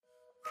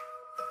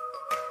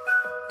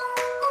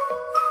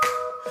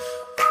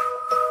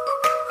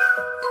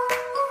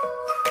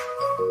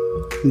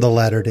The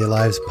Latter-day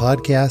Lives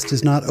podcast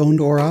is not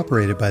owned or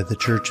operated by The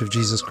Church of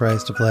Jesus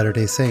Christ of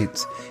Latter-day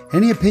Saints.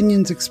 Any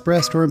opinions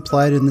expressed or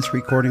implied in this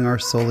recording are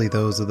solely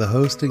those of the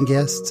host and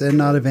guests and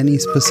not of any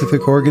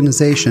specific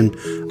organization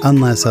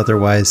unless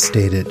otherwise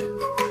stated.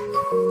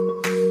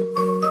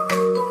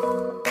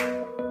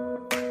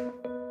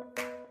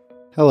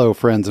 Hello,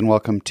 friends, and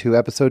welcome to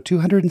episode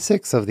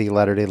 206 of the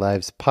Latter-day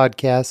Lives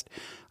podcast.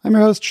 I'm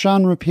your host,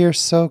 Sean Rapier.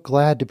 So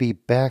glad to be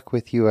back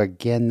with you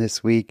again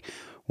this week.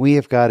 We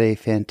have got a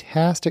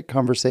fantastic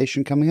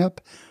conversation coming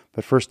up,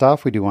 but first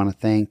off, we do want to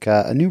thank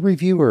a new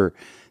reviewer.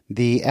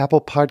 The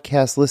Apple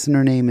Podcast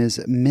listener name is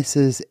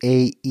Mrs.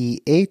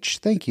 AEH.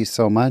 Thank you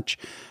so much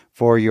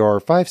for your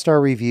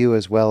 5-star review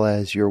as well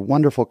as your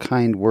wonderful,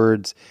 kind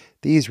words.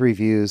 These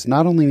reviews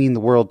not only mean the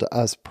world to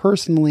us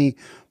personally,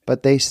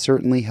 but they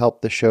certainly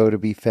help the show to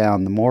be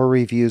found. The more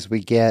reviews we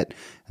get,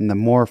 and the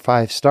more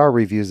 5-star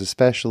reviews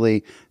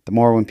especially, the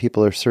more when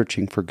people are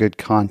searching for good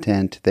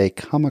content, they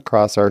come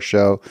across our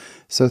show.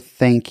 So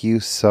thank you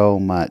so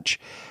much.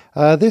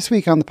 This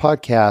week on the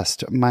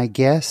podcast, my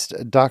guest,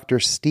 Dr.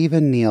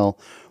 Stephen Neal.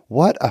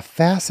 What a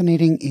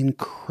fascinating,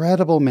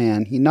 incredible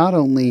man. He not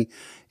only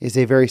is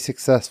a very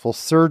successful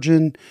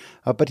surgeon,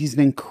 but he's an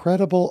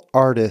incredible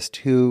artist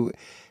who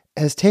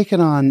has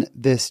taken on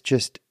this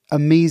just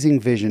amazing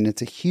vision.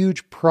 It's a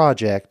huge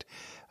project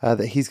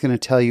that he's going to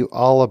tell you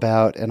all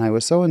about. And I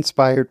was so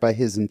inspired by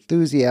his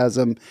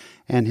enthusiasm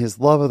and his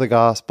love of the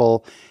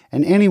gospel.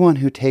 And anyone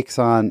who takes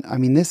on,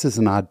 this is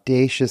an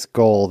audacious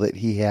goal that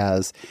he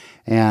has.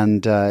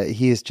 And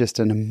he is just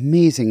an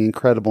amazing,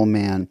 incredible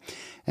man.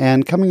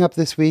 And coming up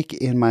this week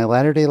in my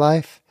Latter-day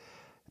Life,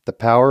 the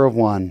power of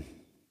one.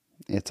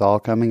 It's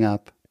all coming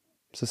up.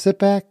 So sit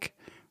back,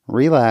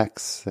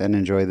 relax, and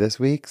enjoy this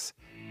week's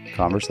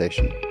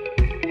conversation.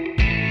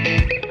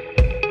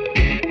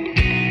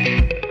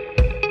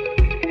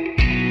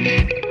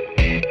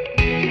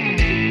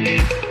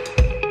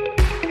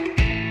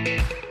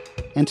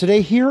 And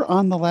today here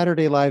on the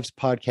Latter-day Lives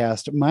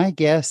podcast, my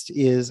guest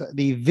is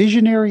the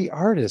visionary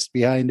artist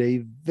behind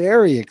a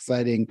very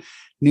exciting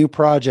new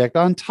project.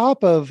 On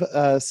top of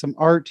some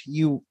art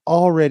you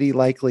already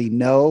likely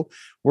know,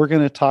 we're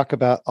going to talk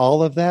about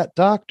all of that.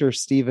 Dr.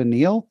 Stephen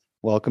Neal,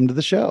 welcome to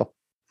the show.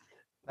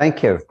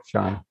 Thank you,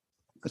 Sean.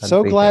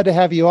 So glad to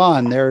have you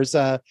on. There's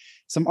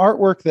some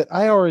artwork that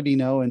I already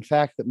know, in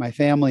fact, that my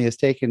family has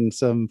taken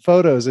some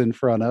photos in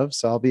front of,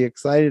 so I'll be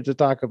excited to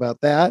talk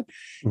about that.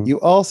 Mm-hmm. You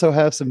also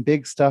have some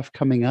big stuff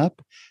coming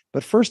up.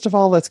 But first of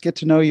all, let's get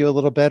to know you a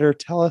little better.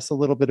 Tell us a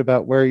little bit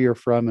about where you're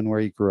from and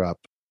where you grew up.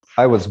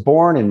 I was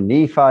born in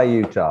Nephi,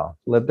 Utah.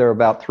 Lived there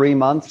about 3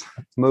 months,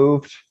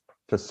 moved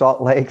to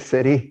Salt Lake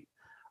City.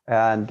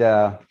 And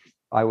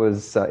I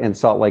was in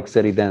Salt Lake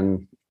City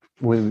then.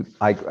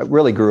 I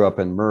really grew up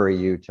in Murray,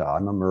 Utah.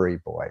 I'm a Murray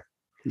boy.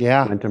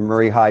 Yeah. Went to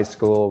Murray High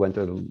School, went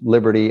to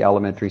Liberty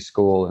Elementary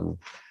School and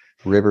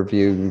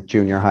Riverview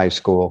Junior High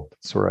School.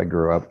 That's where I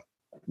grew up.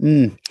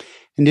 And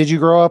did you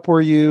grow up where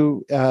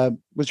you,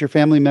 was your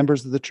family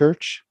members of the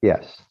church?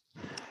 Yes.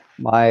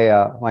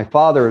 My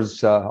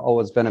father's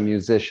always been a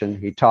musician.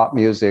 He taught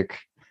music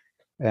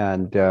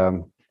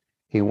and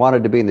he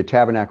wanted to be in the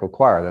Tabernacle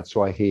Choir. That's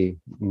why he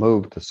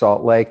moved to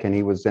Salt Lake, and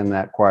he was in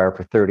that choir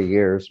for 30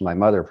 years, my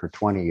mother for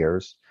 20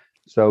 years.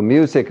 So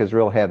music is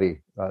real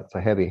heavy. It's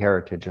a heavy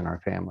heritage in our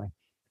family.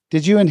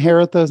 Did you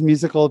inherit those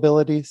musical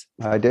abilities?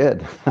 I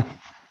did.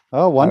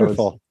 Oh,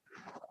 wonderful.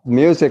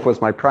 Music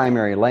was my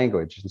primary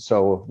language. And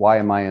so why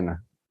am I in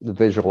the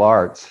visual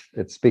arts?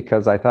 It's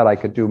because I thought I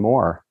could do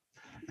more.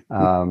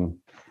 I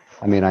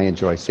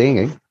enjoy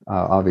singing,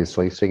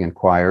 obviously, singing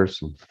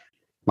choirs.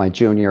 My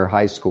junior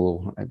high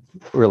school,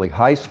 really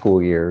high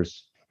school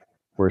years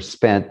were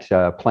spent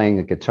playing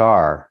the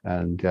guitar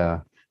and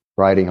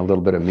writing a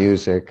little bit of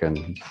music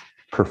and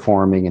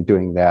performing and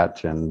doing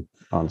that and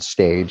on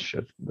stage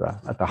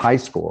at the high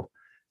school.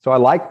 So I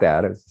liked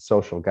that as a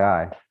social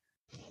guy.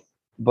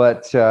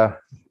 But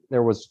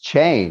there was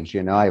change,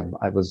 I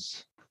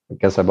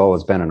guess I've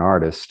always been an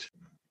artist.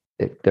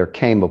 There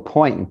came a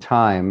point in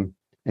time,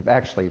 if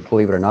actually,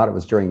 believe it or not, it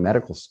was during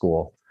medical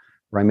school,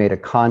 where I made a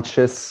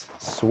conscious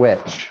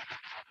switch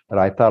that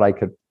I thought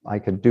I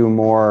could do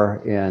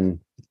more in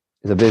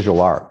the visual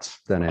arts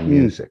than in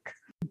music.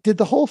 Did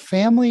the whole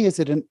family, is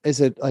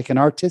it like an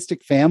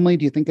artistic family?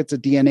 Do you think it's a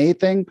DNA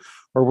thing,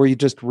 or were you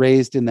just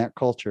raised in that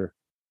culture?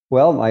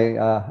 Well,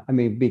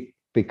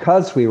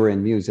 because we were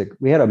in music,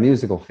 we had a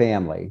musical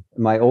family.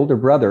 My older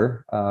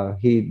brother,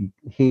 he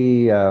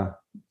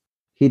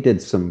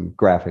did some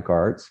graphic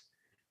arts.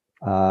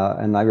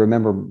 And I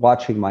remember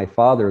watching my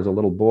father as a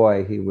little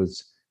boy. He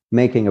was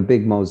making a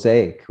big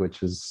mosaic, which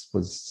was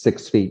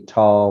 6 feet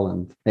tall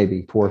and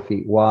maybe 4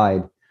 feet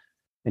wide.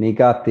 And he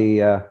got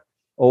the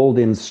old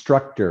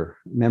Instructor.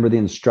 Remember the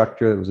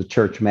Instructor? It was a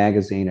church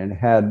magazine, and it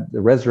had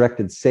the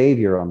resurrected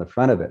Savior on the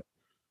front of it.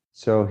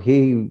 So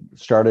he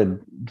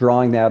started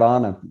drawing that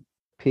on a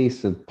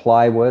piece of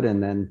plywood,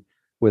 and then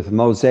with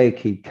mosaic,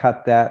 he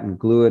cut that and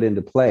glue it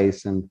into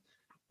place. And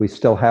we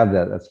still have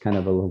that. That's kind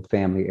of a little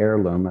family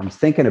heirloom. I'm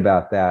thinking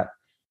about that.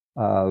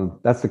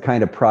 That's the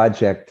kind of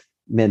project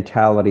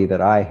mentality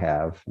that I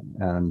have.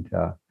 And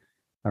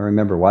I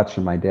remember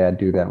watching my dad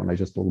do that when I was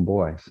just a little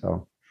boy.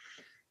 So,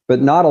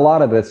 but not a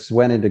lot of us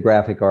went into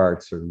graphic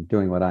arts or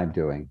doing what I'm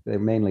doing. They're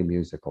mainly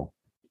musical.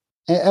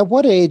 At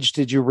what age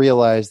did you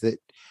realize that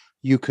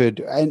you could,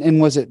 and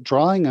was it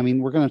drawing? I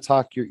mean, we're going to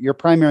talk your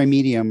primary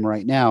medium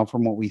right now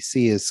from what we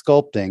see is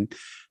sculpting,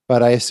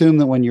 but I assume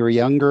that when you were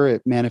younger,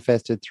 it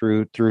manifested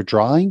through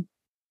drawing.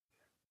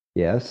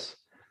 Yes.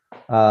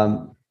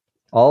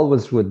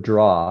 Always would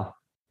draw.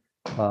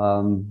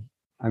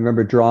 I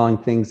remember drawing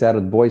things out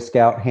of the Boy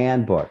Scout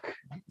handbook.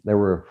 There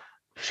were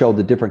showed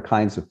the different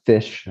kinds of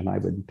fish, and I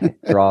would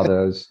draw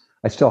those.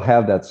 I still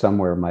have that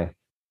somewhere.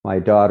 My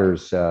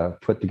daughters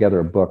put together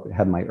a book that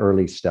had my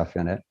early stuff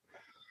in it.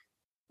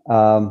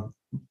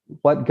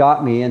 What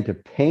got me into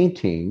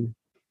painting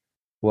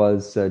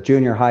was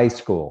junior high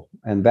school,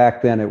 and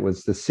back then it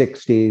was the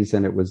 '60s,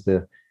 and it was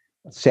the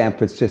San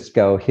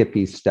Francisco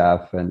hippie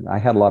stuff, and I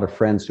had a lot of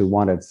friends who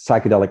wanted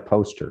psychedelic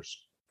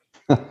posters.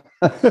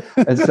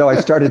 And so I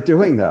started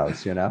doing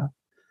those,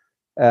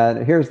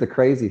 And here's the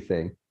crazy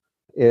thing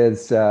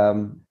is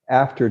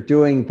after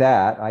doing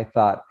that, I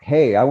thought,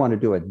 hey, I want to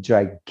do a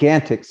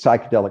gigantic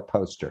psychedelic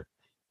poster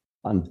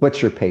on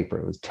butcher paper.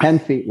 It was 10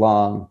 feet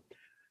long,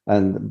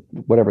 and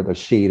whatever the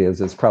sheet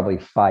is probably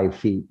 5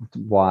 feet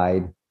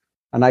wide.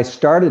 And I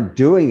started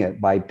doing it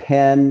by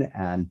pen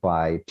and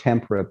by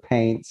tempera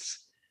paints.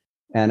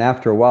 And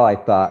after a while, I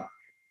thought,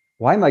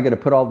 why am I going to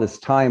put all this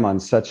time on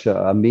such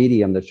a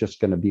medium that's just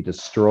going to be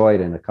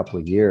destroyed in a couple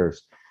of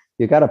years?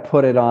 You got to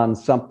put it on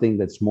something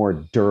that's more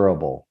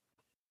durable.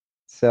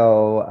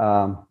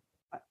 So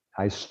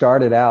I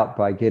started out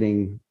by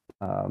getting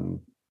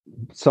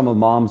some of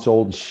Mom's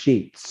old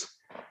sheets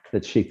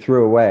that she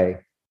threw away.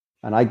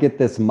 And I get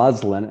this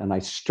muslin and I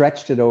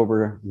stretched it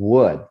over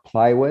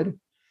plywood.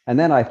 And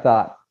then I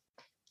thought,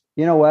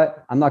 you know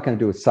what? I'm not going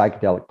to do a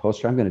psychedelic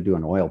poster. I'm going to do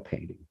an oil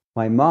painting.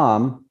 My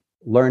mom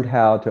learned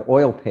how to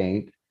oil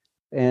paint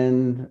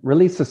in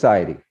Relief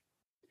Society.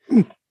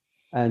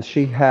 And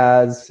she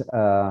had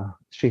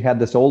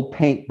this old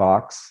paint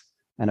box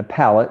and a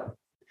palette,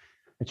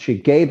 and she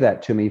gave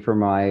that to me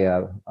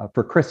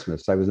for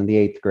Christmas. I was in the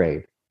 8th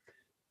grade.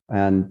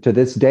 And to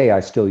this day, I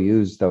still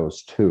use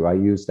those two. I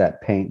use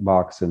that paint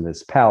box and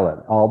this palette.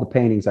 All the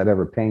paintings I've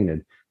ever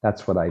painted,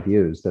 that's what I've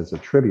used as a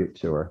tribute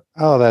to her.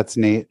 Oh, that's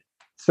neat.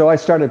 So I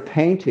started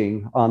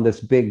painting on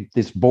this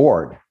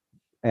board,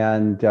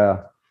 and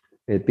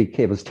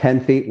it was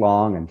 10 feet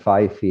long and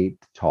 5 feet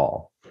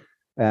tall.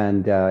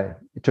 And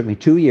it took me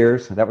 2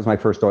 years. That was my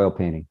first oil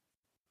painting.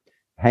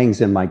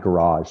 Hangs in my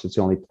garage. It's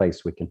the only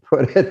place we can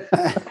put it.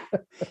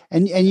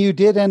 And you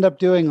did end up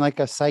doing like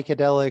a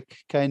psychedelic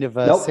kind of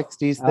a Nope.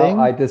 60s thing?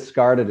 I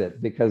discarded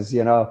it because,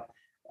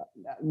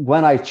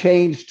 when I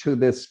changed to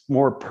this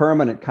more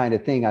permanent kind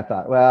of thing, I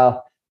thought,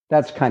 well,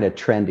 that's kind of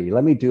trendy.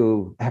 Let me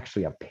do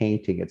actually a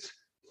painting. It's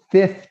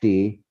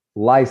 50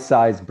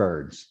 life-size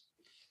birds.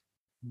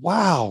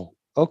 Wow.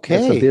 Okay.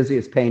 It's the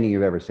busiest painting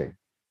you've ever seen.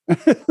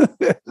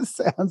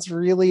 Sounds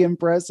really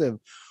impressive.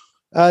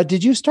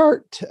 Did you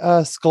start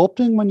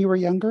sculpting when you were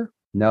younger?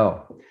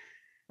 No,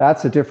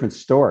 that's a different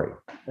story.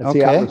 Okay.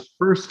 See, I was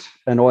first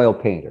an oil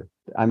painter.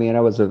 I mean,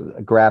 I was a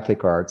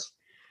graphic arts,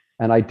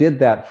 and I did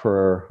that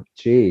for,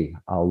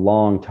 a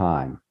long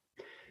time.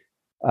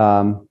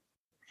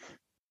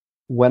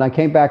 When I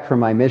came back from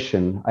my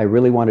mission, I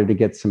really wanted to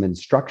get some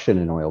instruction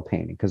in oil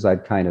painting because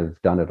I'd kind of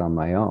done it on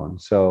my own.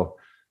 So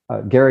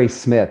Gary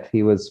Smith,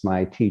 he was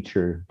my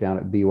teacher down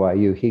at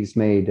BYU. He's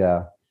made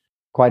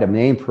quite a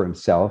name for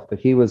himself, but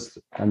it was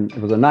a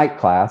night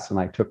class, and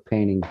I took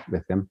painting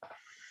with him.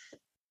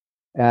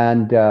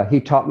 And he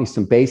taught me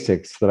some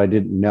basics that I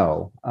didn't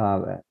know.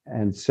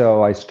 And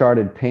so I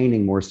started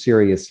painting more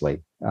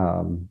seriously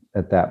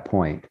at that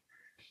point.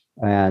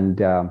 And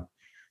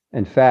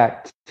in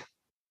fact,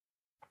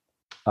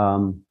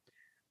 in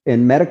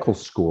medical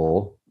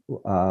school,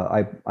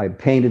 I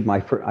painted my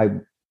first.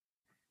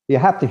 You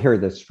have to hear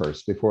this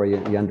first before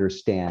you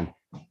understand.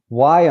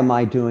 Why am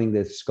I doing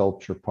this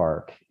sculpture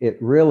park? It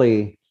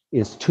really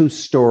is two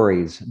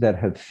stories that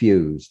have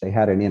fused. They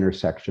had an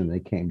intersection, they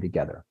came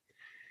together.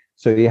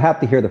 So you have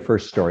to hear the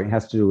first story. It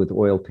has to do with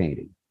oil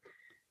painting.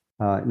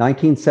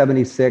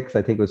 1976,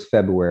 I think it was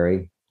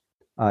February,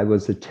 I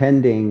was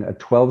attending a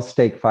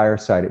 12-stake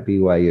fireside at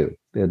BYU,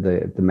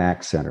 the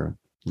Mack Center.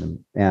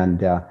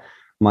 And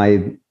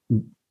my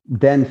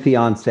then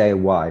fiancée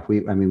wife, we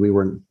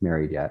weren't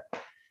married yet,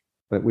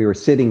 but we were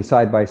sitting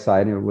side by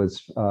side, and it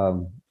was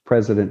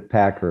President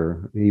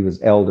Packer. He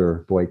was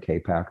Elder Boyd K.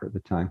 Packer at the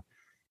time.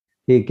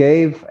 He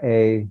gave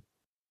an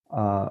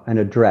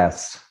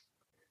address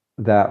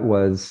that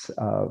was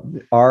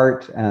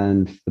art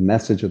and the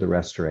message of the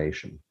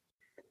Restoration.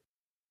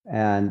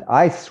 And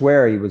I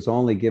swear he was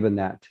only given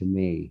that to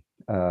me.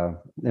 There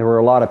were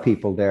a lot of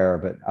people there,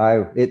 but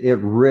it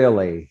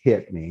really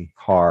hit me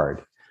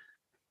hard.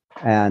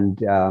 And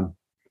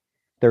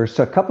there's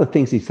a couple of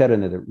things he said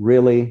in it that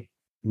really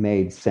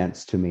made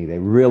sense to me. They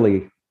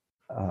really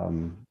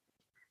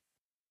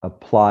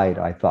applied,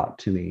 I thought,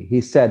 to me. He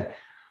said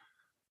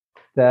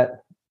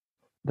that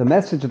the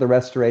message of the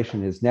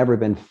Restoration has never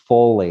been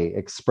fully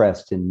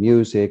expressed in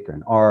music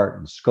and art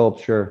and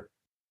sculpture.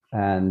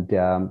 And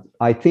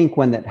I think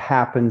when that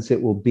happens,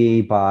 it will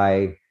be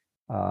by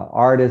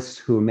artists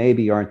who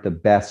maybe aren't the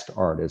best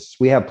artists.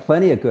 We have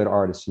plenty of good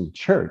artists in the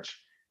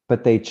church,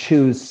 but they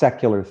choose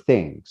secular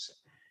things.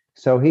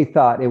 So he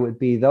thought it would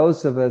be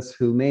those of us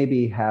who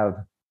maybe have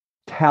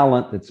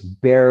talent that's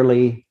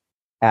barely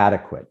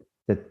adequate,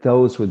 that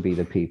those would be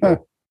the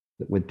people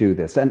that would do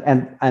this. And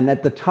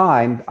at the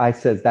time, I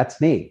said,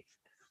 that's me.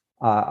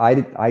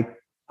 I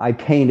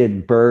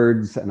painted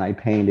birds and I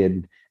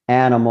painted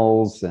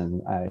animals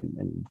and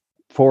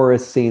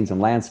forest scenes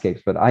and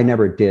landscapes, but I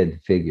never did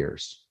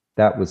figures.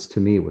 That was, to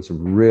me, was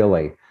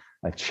really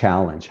a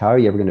challenge. How are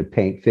you ever going to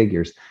paint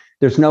figures?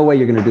 There's no way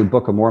you're going to do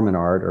Book of Mormon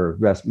art or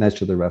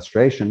Message of the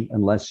Restoration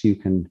unless you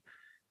can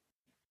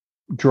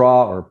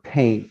draw or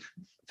paint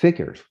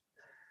figures.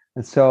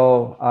 And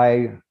so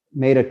I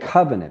made a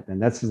covenant,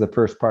 and this is the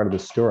first part of the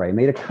story. I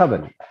made a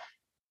covenant.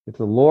 If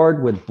the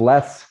Lord would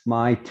bless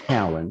my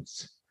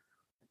talents,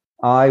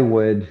 I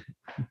would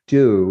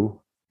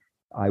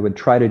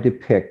try to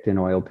depict in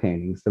oil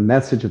paintings the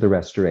message of the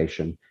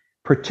Restoration,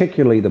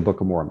 particularly the Book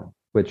of Mormon,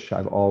 which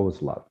I've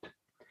always loved.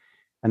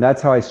 And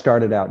that's how I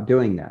started out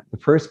doing that. The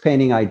first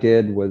painting I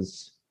did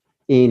was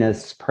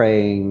Enos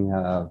praying,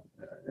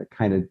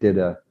 kind of did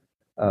a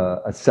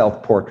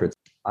self-portrait.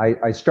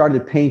 I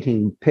started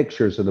painting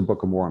pictures of the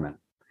Book of Mormon.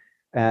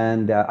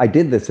 And I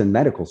did this in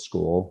medical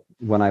school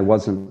when I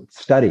wasn't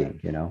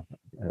studying,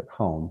 at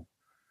home.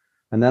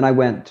 And then I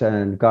went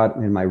and got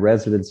in my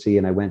residency,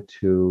 and I went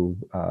to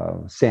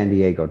San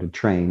Diego to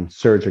train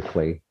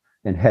surgically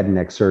in head and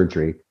neck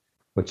surgery,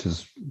 which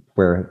is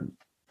where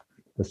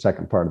the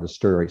second part of the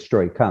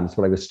story comes.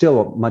 But I was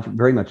still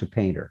very much a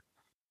painter.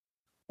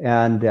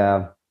 And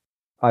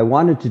I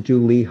wanted to do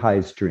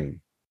Lehi's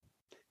Dream.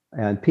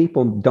 And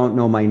people don't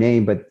know my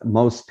name, but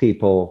most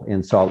people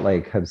in Salt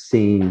Lake have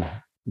seen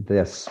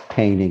this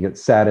painting. It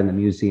sat in the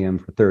museum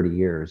for 30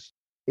 years.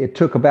 It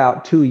took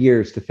about 2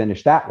 years to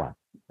finish that one.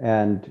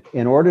 And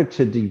in order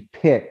to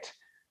depict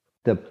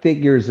the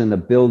figures in the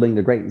building,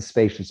 the great and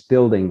spacious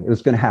building, it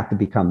was going to have to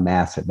become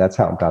massive. That's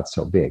how it got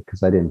so big,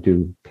 because I didn't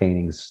do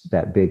paintings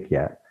that big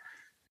yet.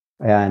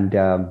 And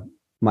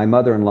my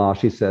mother-in-law,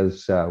 she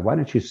says, why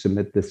don't you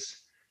submit this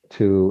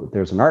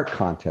there's an art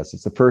contest.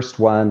 It's the first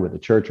one with the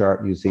Church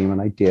Art Museum,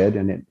 and I did,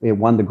 and it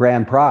won the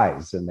grand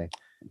prize. And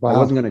Wow. I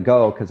wasn't going to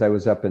go because I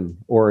was up in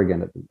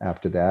Oregon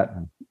after that.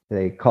 And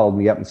they called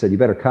me up and said, you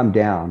better come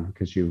down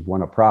because you've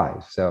won a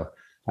prize. So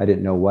I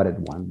didn't know what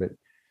had won, but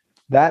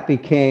that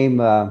became,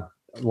 well,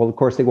 of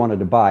course, they wanted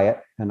to buy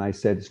it. And I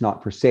said, it's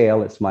not for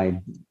sale. It's my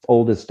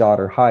oldest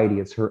daughter, Heidi.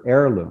 It's her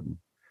heirloom,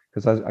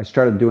 because I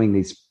started doing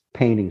these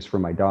paintings for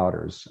my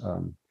daughters.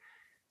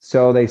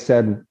 So they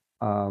said,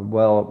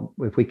 well,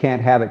 if we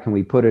can't have it, can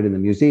we put it in the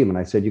museum? And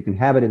I said, you can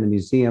have it in the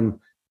museum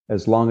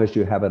as long as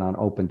you have it on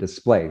open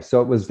display.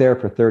 So it was there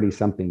for 30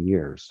 something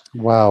years.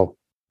 Wow.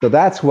 So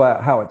that's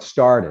how it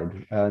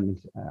started. And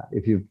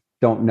if you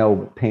don't know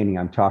what painting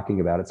I'm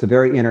talking about, it's a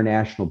very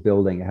international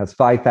building. It has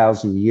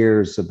 5,000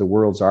 years of the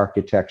world's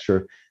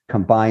architecture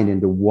combined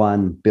into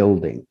one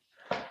building.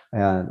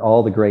 And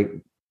all the great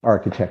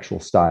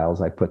architectural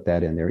styles, I put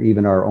that in there,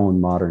 even our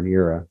own modern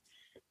era.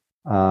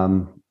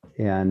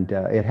 And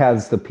it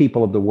has the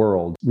people of the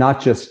world, not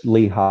just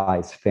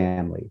Lehi's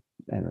family.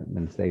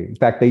 And in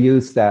fact, they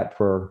used that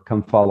for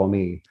Come Follow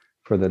Me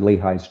for the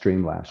Lehi's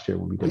Dream last year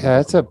when we did. Yeah,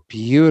 it's a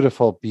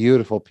beautiful,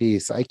 beautiful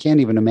piece. I can't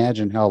even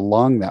imagine how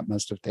long that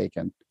must have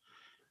taken.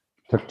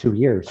 It took 2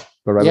 years,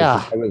 but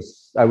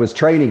I was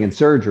training in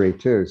surgery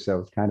too, so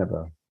it's kind of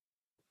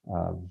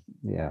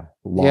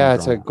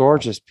it's a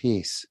gorgeous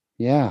piece.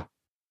 Yeah.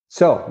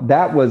 So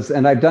that was,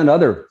 and I've done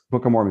other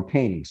Book of Mormon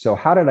paintings. So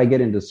how did I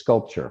get into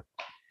sculpture?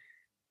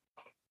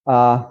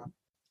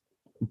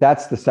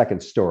 That's the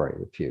second story,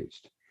 the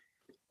Fused.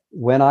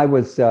 When I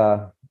was,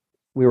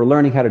 we were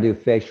learning how to do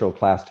facial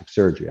plastic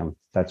surgery.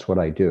 That's what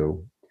I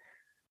do.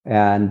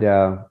 And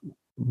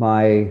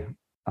my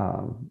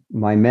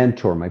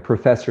mentor, my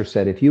professor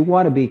said, if you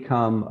want to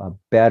become a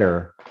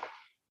better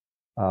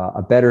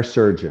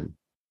surgeon,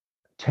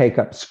 take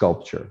up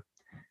sculpture.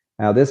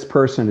 Now, this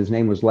person, his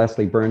name was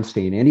Leslie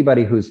Bernstein.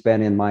 Anybody who's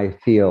been in my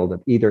field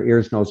of either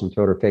ears, nose, and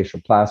throat or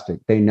facial plastic,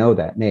 they know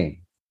that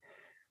name.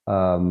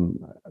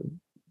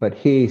 But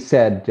he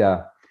said,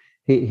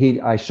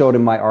 I showed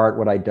him my art,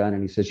 what I'd done,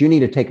 and he says, you need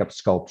to take up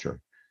sculpture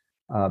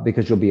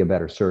because you'll be a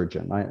better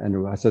surgeon.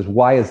 And I says,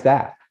 why is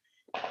that?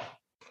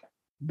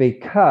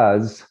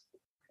 Because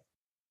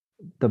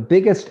the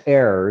biggest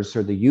errors,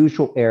 or the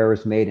usual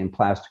errors made in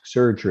plastic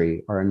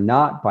surgery, are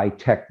not by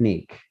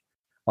technique.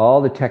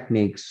 All the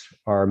techniques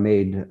are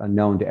made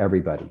known to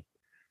everybody.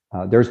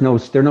 There are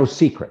no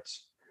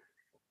secrets.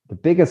 The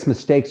biggest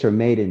mistakes are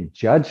made in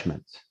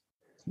judgment.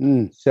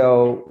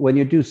 So when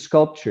you do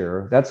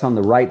sculpture, that's on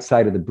the right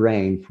side of the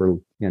brain for,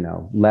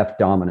 left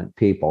dominant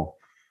people.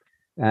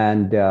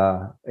 And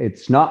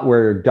it's not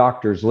where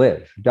doctors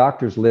live.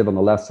 Doctors live on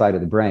the left side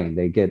of the brain.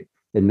 They get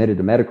admitted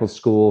to medical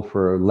school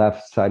for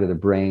left side of the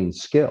brain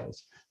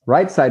skills.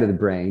 Right side of the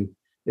brain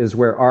is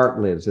where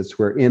art lives. It's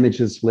where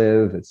images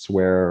live. It's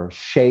where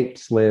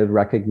shapes live,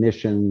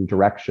 recognition,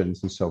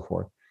 directions, and so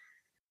forth.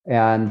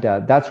 And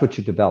that's what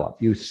you develop.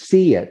 You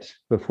see it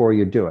before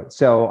you do it.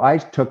 So I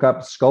took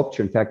up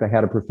sculpture. In fact, I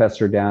had a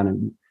professor down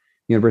in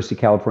University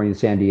of California,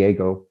 San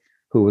Diego,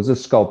 who was a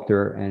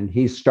sculptor, and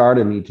he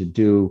started me to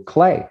do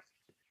clay.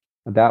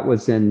 That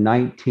was in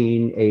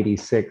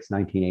 1986,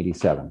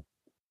 1987.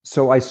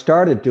 So I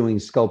started doing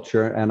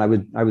sculpture, and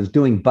I was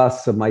doing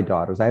busts of my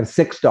daughters. I have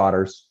 6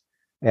 daughters,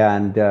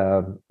 and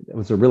it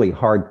was a really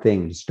hard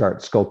thing to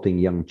start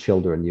sculpting young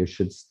children. You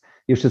should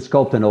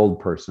sculpt an old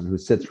person who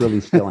sits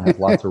really still and has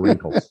lots of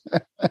wrinkles.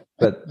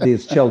 But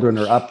these children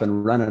are up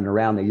and running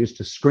around. They used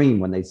to scream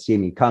when they see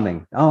me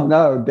coming. Oh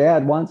no,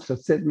 Dad wants to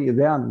sit me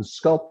down and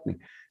sculpt me.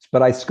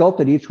 But I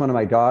sculpted each one of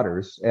my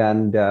daughters,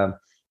 and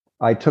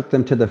I took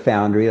them to the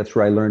foundry. That's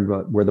where I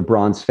learned where the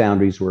bronze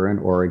foundries were in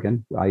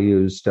Oregon. I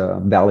used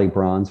Valley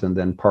Bronze and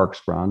then Parks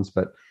Bronze.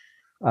 But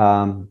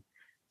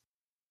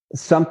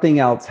something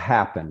else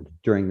happened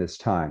during this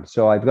time.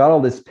 So I've got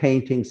all this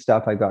painting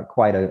stuff. I've got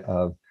quite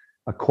a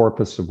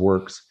corpus of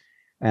works,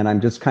 and I'm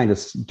just kind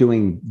of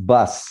doing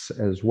busts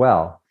as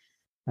well.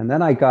 And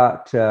then I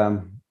got,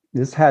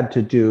 this had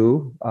to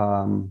do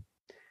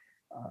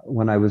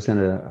when I was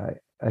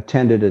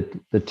attended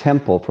the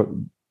temple for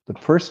the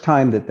first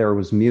time that there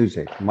was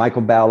music.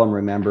 Michael Ballum,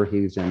 remember,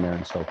 he was in there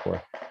and so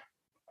forth.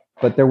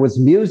 But there was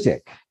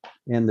music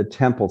in the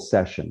temple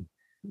session.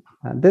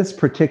 This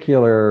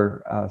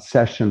particular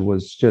session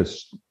was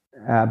just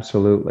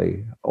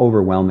absolutely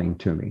overwhelming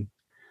to me.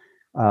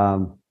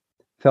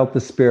 Felt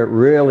the Spirit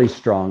really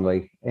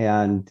strongly.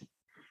 And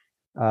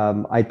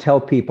I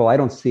tell people I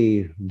don't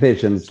see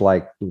visions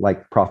like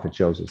Prophet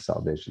Joseph saw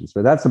visions,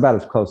 but that's about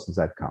as close as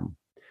I've come.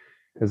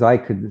 Because I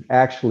could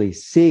actually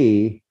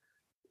see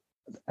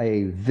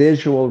a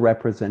visual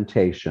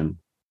representation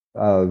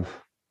of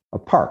a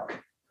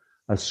park,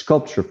 a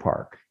sculpture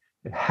park.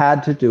 It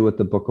had to do with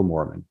the Book of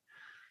Mormon.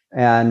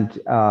 And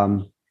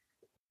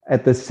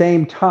at the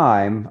same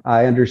time,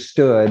 I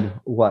understood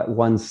what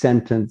one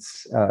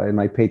sentence in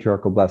my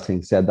patriarchal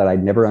blessing said that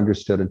I'd never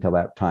understood until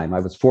that time. I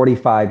was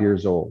 45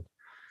 years old.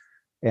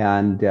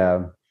 And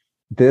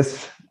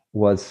this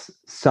was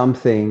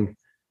something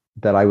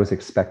that I was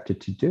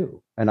expected to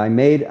do. And I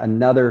made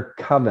another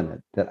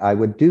covenant that I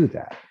would do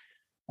that.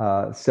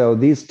 So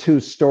these two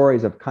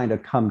stories have kind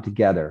of come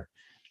together.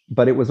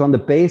 But it was on the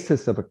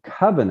basis of a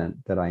covenant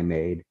that I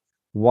made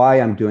why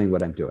I'm doing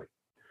what I'm doing.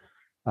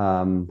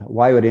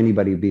 Why would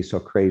anybody be so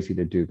crazy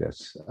to do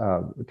this?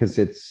 Because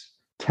it's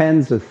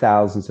tens of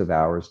thousands of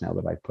hours now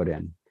that I put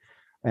in.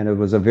 And it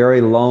was a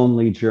very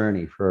lonely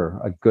journey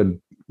for a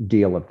good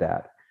deal of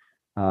that.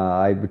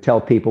 I would tell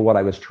people what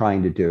I was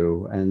trying to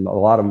do, and a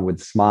lot of them would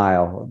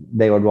smile.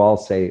 They would all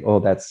say, "Oh,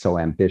 that's so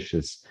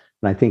ambitious."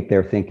 And I think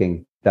they're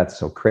thinking, that's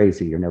so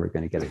crazy, you're never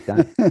going to get it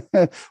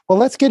done. Well,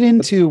 let's get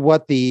into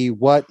what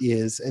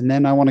is, and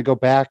then I want to go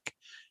back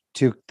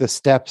to the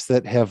steps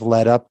that have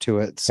led up to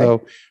it. So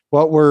okay.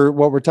 What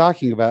we're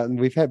talking about, and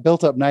we've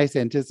built up nice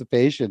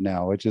anticipation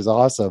now, which is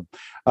awesome.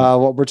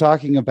 What we're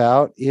talking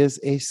about is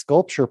a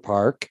sculpture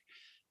park.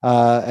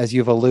 As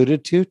you've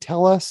alluded to,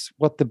 tell us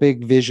what the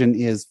big vision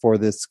is for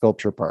this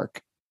sculpture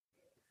park.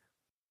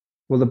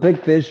 Well, the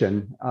big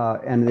vision,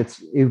 and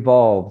it's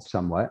evolved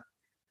somewhat.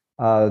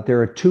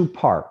 There are 2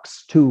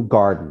 parks, 2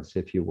 gardens,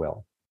 if you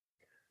will.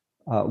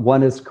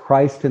 One is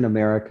Christ in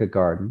America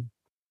Garden,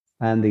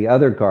 and the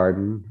other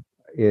garden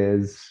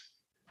is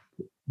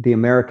the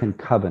American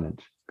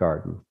Covenant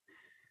Garden.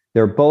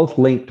 They're both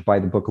linked by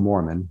the Book of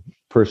Mormon.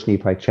 1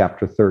 Nephi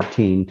chapter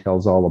 13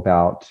 tells all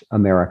about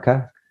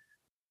America.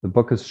 The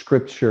book of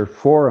scripture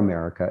for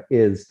America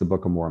is the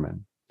Book of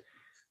Mormon.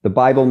 The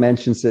Bible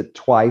mentions it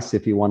twice.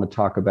 If you want to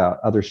talk about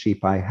other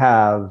sheep I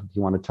have, if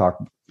you want to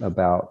talk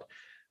about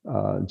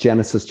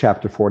Genesis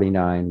chapter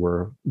 49,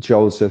 where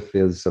Joseph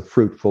is a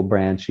fruitful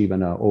branch,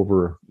 even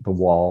over the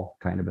wall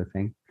kind of a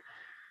thing.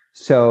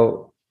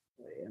 So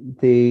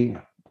the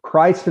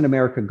Christ in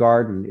America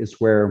Garden is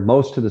where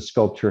most of the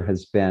sculpture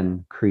has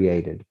been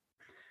created.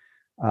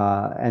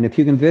 And if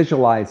you can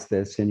visualize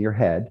this in your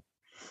head,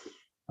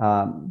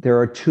 there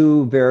are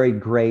 2 very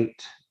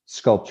great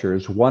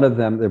sculptures. One of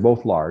them, they're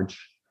both large.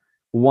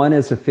 One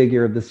is a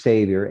figure of the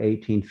Savior,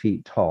 18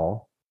 feet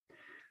tall.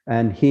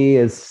 And he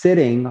is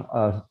sitting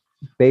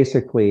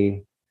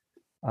basically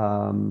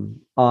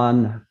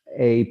on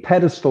a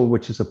pedestal,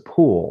 which is a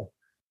pool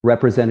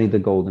representing the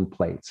golden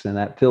plates. And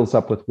that fills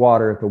up with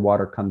water. If the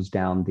water comes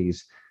down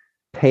these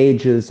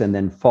pages and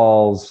then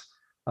falls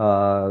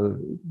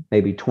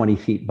maybe 20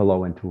 feet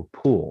below into a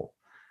pool.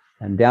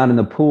 And down in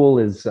the pool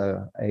is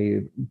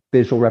a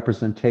visual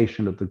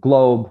representation of the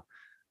globe,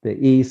 the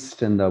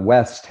east and the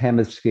west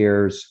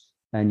hemispheres.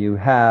 And you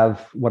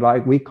have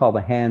what we call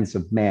the hands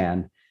of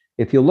man.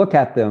 If you look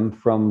at them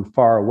from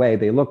far away,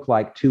 they look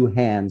like 2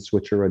 hands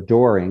which are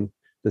adoring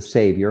the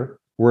Savior,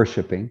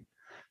 worshiping.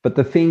 But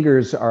the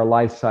fingers are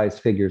life-size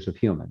figures of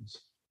humans.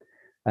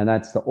 And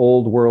that's the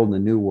old world and the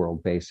new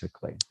world,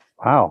 basically.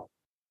 Wow.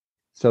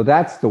 So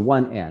that's the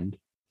one end.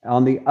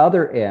 On the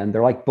other end,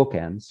 they're like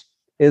bookends,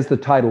 is the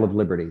title of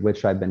liberty,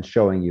 which I've been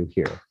showing you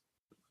here.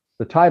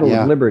 The title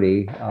of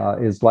liberty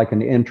is like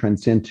an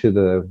entrance into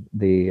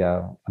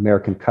the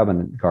American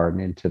Covenant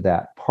Garden, into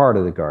that part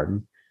of the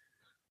garden.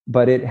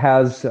 But it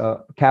has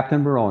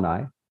Captain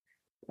Moroni,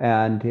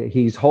 and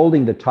he's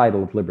holding the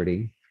title of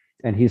liberty,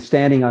 and he's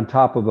standing on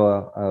top of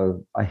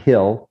a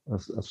hill, a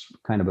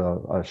kind of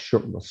a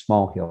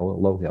small hill, a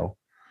low hill.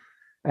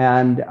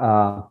 And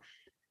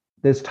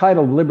this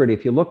title of liberty,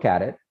 if you look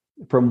at it,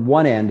 from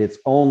one end, it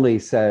only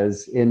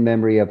says, in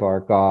memory of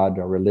our God,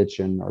 our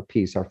religion, our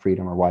peace, our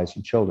freedom, our wives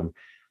and children.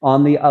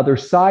 On the other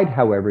side,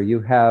 however,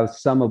 you have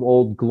some of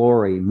Old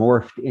Glory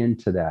morphed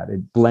into that.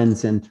 It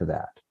blends into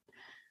that.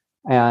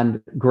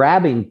 And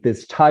grabbing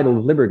this title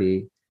of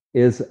liberty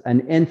is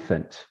an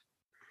infant.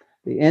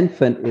 The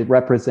infant, it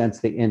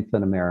represents the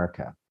infant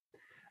America.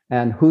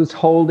 And who's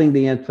holding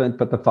the infant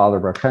but the father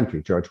of our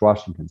country? George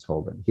Washington's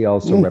holding. He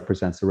also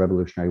represents the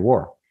Revolutionary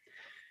War.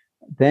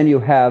 Then you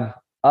have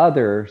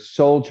other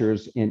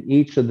soldiers in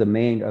each of the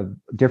main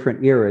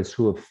different eras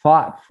who have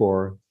fought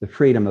for the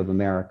freedom of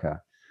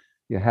America.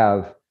 You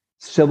have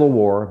Civil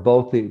War,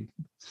 both the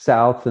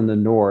South and the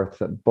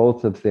North,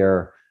 both of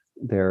their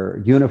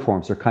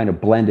uniforms are kind of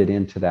blended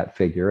into that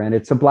figure. And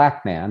it's a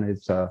black man.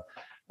 It's a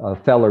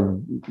fellow,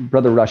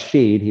 Brother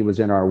Rashid. He was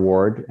in our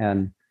ward,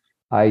 and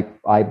I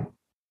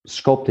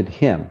sculpted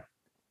him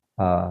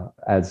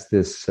as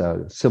this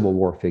Civil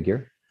War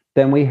figure.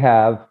 Then we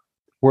have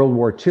World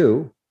War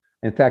II.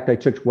 In fact, I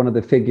took one of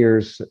the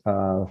figures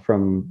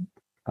from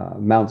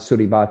Mount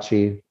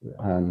Suribachi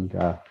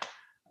and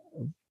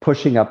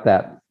pushing up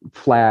that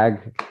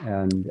flag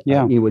and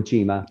Iwo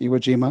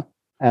Jima.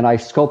 And I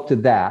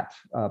sculpted that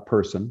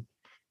person.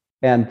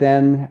 And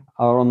then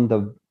on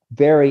the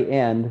very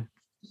end,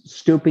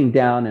 stooping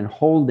down and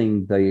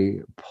holding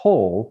the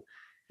pole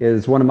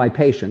is one of my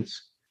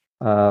patients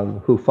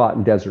who fought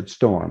in Desert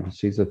Storm.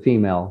 She's a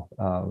female,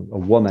 a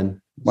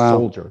woman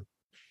soldier.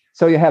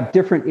 So you have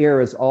different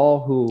eras,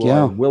 all who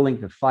are willing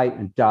to fight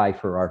and die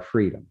for our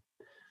freedom.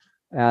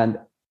 And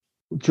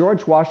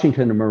George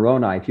Washington and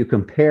Moroni, if you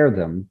compare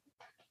them,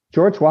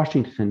 George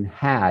Washington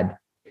had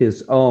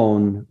his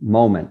own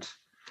moment,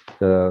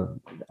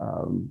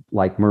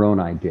 like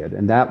Moroni did.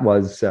 And that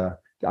was,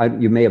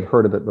 you may have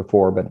heard of it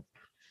before, but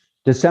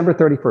December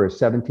 31st,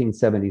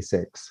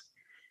 1776,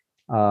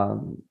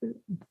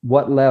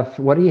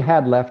 what he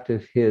had left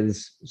of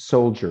his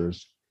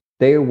soldiers,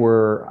 they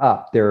were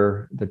up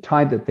there. The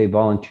time that they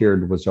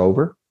volunteered was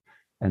over,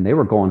 and they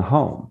were going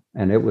home.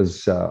 And it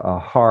was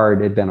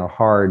it'd been a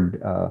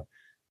hard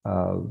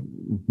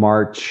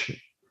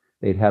march.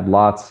 They'd had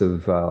lots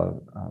of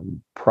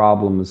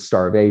problems,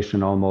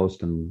 starvation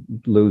almost, and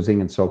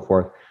losing and so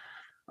forth.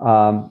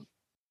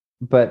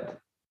 But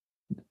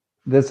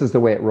this is the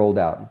way it rolled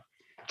out.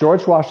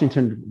 George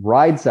Washington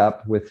rides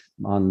up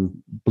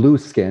on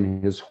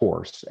Blueskin, his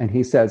horse, and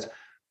he says,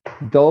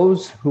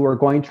 those who are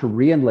going to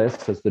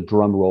re-enlist, as the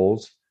drum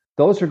rolls,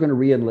 those who are going to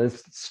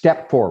re-enlist,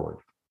 step forward.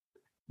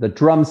 The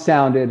drum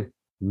sounded,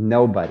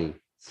 nobody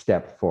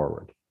stepped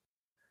forward.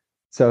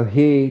 So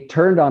he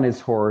turned on his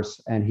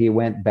horse and he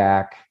went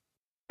back,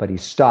 but he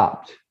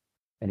stopped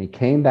and he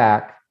came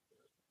back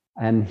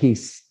and he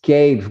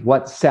gave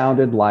what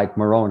sounded like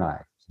Moroni,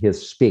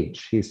 his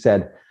speech. He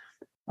said,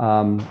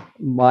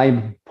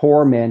 my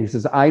poor men, he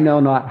says, I know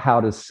not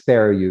how to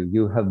spare you.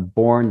 You have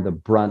borne the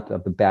brunt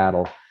of the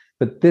battle.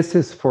 But this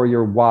is for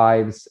your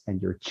wives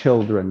and your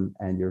children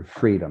and your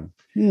freedom.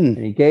 And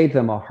he gave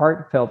them a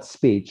heartfelt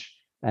speech,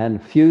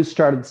 and few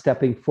started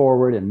stepping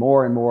forward and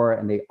more,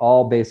 and they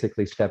all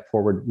basically stepped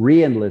forward,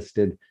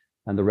 re-enlisted,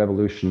 and the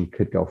revolution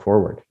could go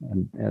forward.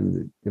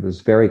 And it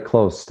was very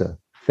close to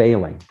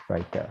failing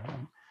right there.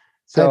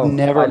 So I've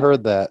never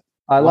heard that.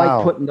 I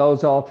like putting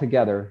those all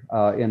together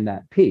in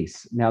that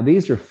piece. Now,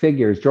 these are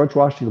figures. George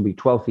Washington will be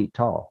 12 feet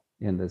tall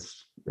in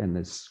this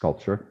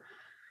sculpture.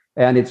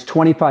 And it's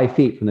 25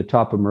 feet from the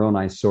top of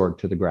Moroni's sword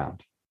to the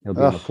ground. It'll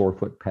be on a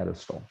 4-foot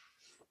pedestal.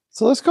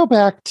 So let's go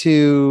back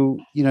to,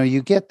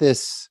 you get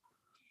this,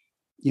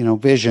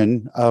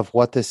 vision of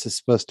what this is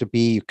supposed to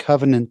be. You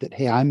covenant that,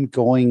 hey, I'm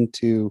going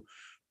to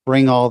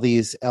bring all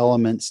these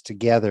elements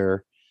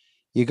together.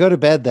 You go to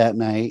bed that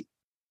night.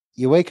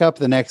 You wake up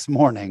the next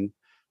morning.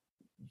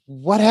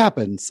 What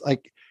happens?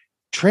 Like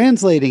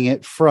translating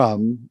it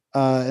from,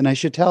 and I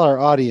should tell our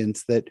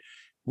audience that,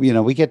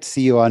 we get to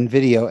see you on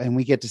video and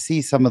we get to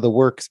see some of the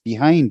works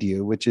behind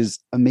you, which is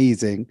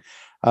amazing.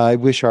 I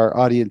wish our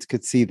audience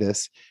could see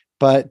this,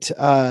 but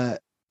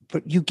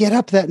you get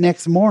up that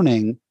next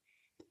morning.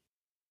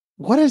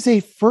 What is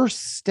a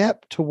first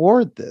step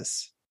toward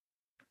this?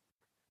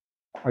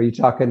 Are you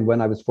talking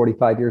when I was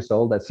 45 years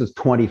old? That's just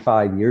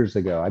 25 years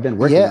ago. I've been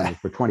working on this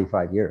for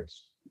 25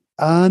 years.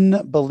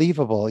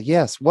 Unbelievable.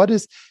 Yes. What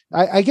is,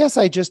 I guess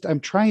I'm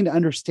trying to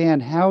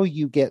understand how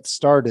you get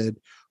started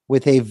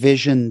with a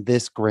vision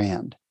this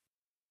grand.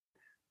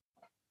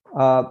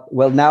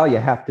 Well, now you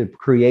have to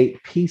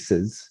create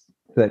pieces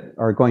that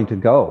are going to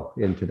go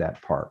into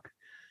that park.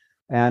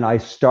 And I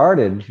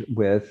started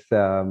with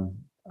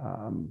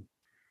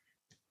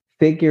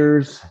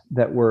figures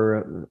that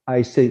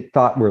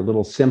thought were a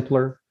little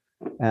simpler.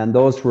 And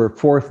those were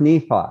fourth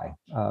Nephi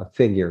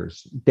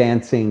figures,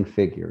 dancing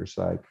figures,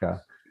 like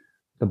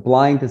the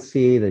blind to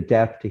see, the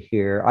deaf to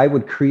hear. I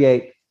would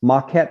create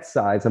maquette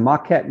size. A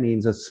maquette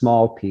means a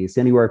small piece,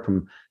 anywhere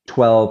from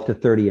 12 to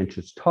 30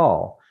 inches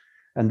tall.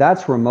 And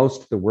that's where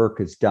most of the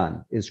work is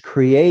done, is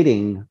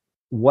creating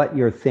what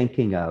you're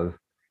thinking of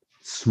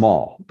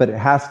small. But it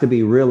has to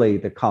be really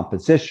the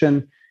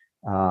composition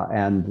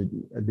and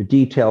the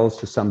details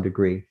to some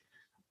degree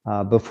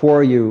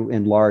before you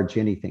enlarge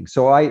anything.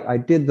 So I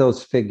did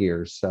those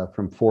figures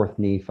from fourth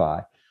Nephi.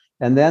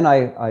 And then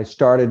I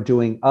started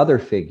doing other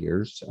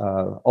figures.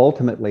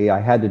 Ultimately, I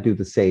had to do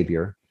the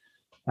Savior.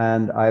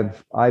 And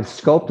I've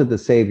sculpted the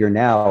Savior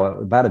now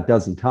about a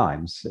dozen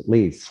times at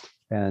least.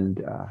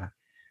 And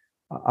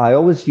I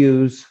always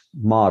use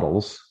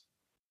models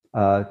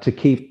to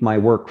keep my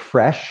work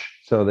fresh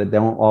so that they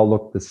don't all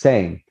look the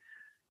same.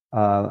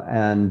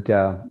 And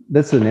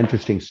this is an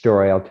interesting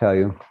story, I'll tell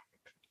you.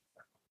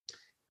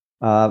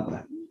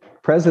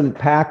 President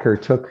Packer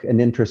took an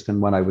interest in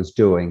what I was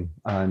doing,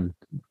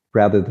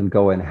 rather than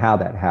go in how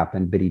that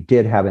happened, but he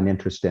did have an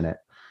interest in it.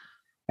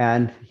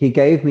 And he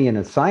gave me an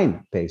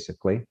assignment,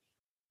 basically,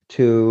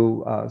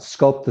 to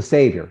sculpt the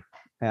Savior,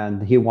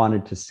 and he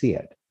wanted to see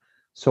it.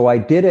 So I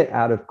did it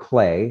out of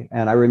clay.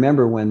 And I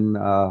remember when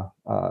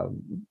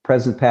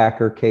President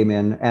Packer came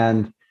in,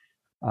 and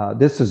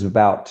this is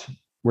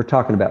we're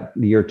talking about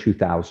the year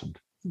 2000.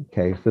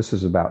 Okay, this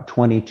is about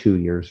 22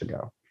 years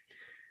ago.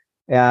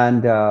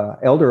 And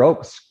Elder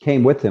Oaks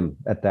came with him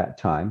at that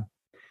time.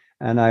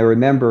 And I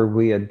remember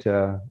we had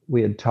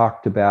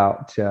talked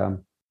about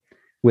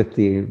with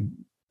the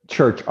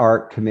church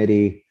art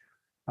committee,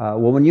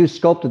 well, when you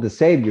sculpted the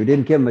Savior, you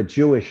didn't give him a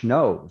Jewish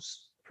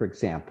nose, for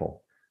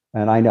example.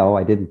 And I know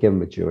I didn't give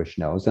him a Jewish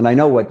nose. And I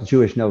know what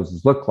Jewish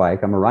noses look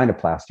like. I'm a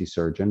rhinoplasty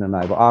surgeon, and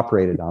I've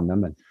operated on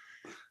them.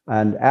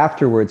 And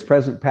afterwards,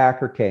 President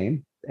Packer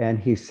came, and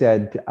he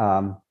said,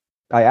 I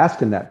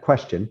asked him that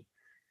question.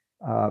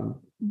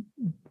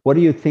 What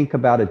do you think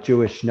about a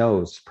Jewish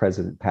nose,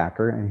 President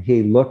Packer? And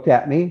he looked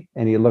at me,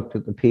 and he looked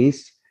at the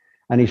piece,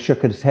 and he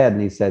shook his head,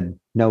 and he said,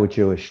 no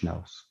Jewish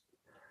nose.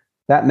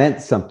 That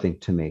meant something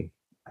to me.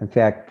 In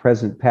fact,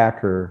 President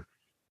Packer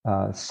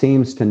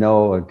seems to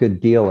know a good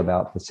deal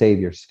about the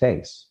Savior's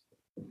face.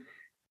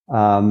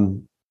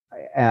 And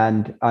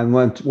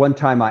one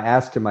time I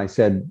asked him, I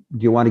said,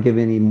 do you want to give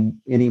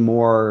any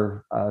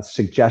more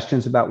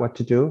suggestions about what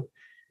to do?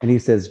 And he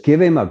says,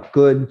 give him a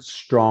good,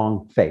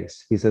 strong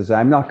face. He says,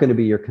 I'm not going to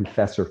be your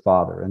confessor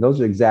father. And those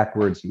are the exact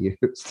words he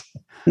used.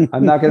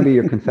 I'm not going to be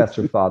your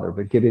confessor father,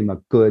 but give him a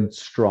good,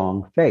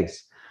 strong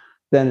face.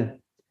 Then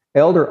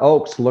Elder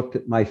Oaks looked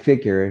at my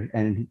figure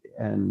and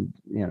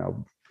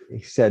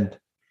he said,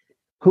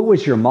 who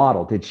was your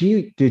model? Did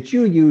you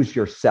use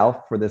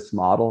yourself for this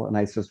model? And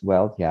I says,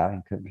 well, yeah.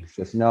 He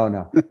says,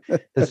 no.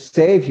 The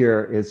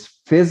Savior is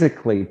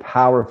physically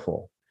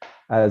powerful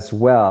as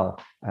well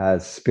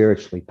as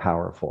spiritually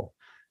powerful.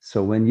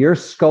 So when you're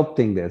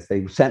sculpting this,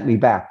 they sent me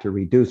back to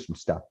redo some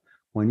stuff.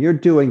 When you're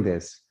doing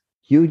this,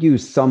 you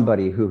use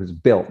somebody who is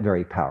built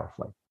very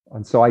powerfully.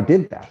 And so I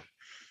did that.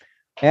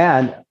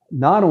 And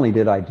not only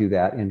did I do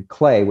that in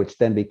clay, which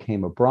then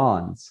became a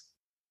bronze,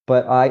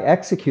 but I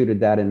executed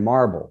that in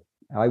marble.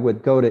 I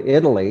would go to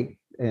Italy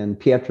in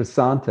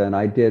Pietrasanta, and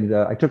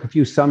I took a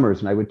few summers,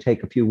 and I would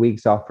take a few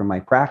weeks off from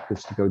my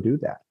practice to go do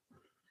that,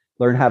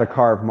 learn how to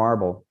carve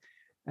marble.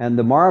 And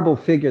the marble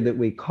figure that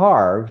we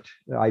carved,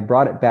 I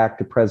brought it back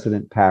to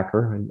President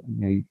Packer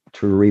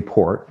to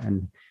report.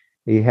 And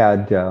he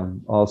had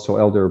also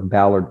Elder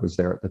Ballard was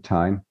there at the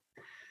time.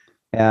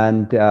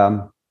 And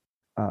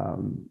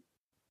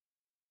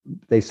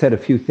they said a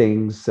few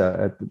things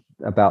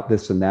about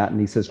this and that. And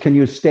he says, can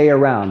you stay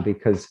around?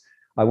 Because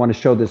I want to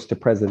show this to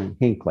President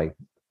Hinckley.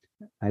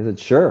 I said,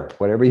 sure,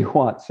 whatever you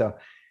want. So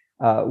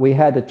we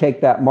had to take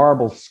that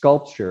marble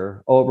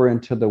sculpture over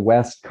into the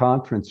West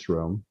Conference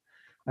Room.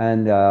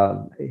 And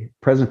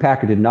President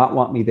Packer did not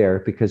want me there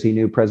because he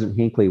knew President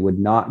Hinckley would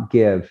not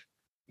give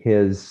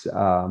his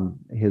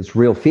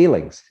real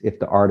feelings if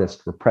the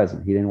artists were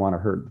present. He didn't want to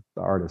hurt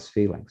the artist's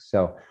feelings.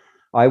 So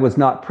I was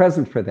not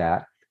present for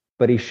that,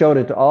 but he showed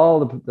it to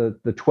all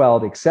the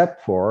 12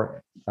 except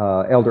for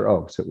Elder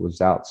Oaks. It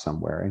was out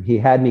somewhere. And he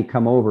had me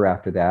come over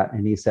after that.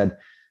 And he said,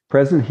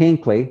 President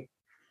Hinckley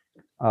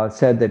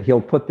said that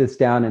he'll put this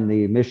down in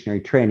the Missionary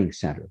Training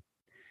Center.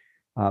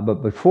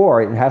 But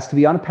before, it has to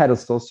be on a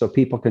pedestal so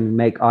people can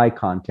make eye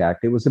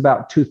contact. It was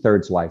about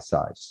 2/3 life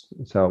size.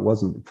 So it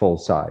wasn't full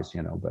size,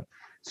 but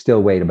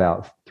still weighed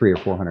about 300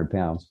 or 400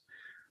 pounds.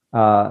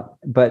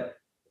 But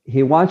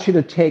he wants you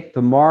to take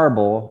the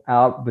marble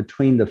out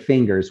between the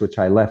fingers, which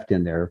I left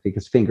in there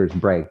because fingers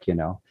break,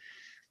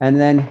 And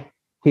then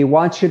he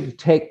wants you to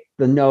take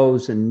the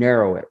nose and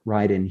narrow it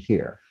right in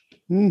here.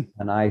 Mm.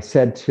 And I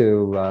said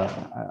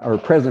or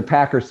President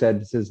Packer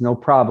says, no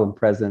problem,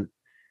 President.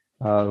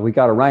 We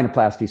got a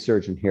rhinoplasty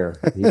surgeon here.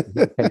 He can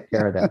take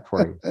care of that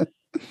for you.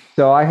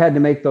 So I had to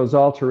make those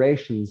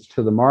alterations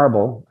to the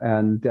marble,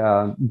 and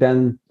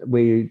then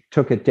we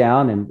took it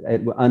down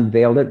and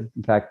unveiled it.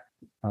 In fact,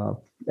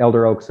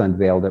 Elder Oaks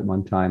unveiled it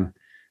one time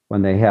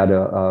when they had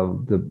a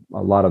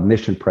lot of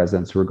mission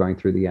presidents who were going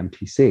through the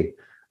MTC.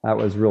 That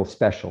was real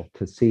special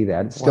to see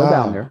that. It's still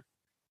down there.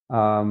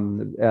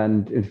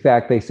 And in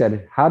fact, they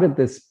said, "How did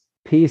this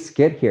piece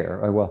get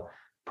here?" Well,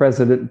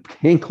 President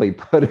Hinckley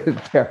put it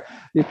there.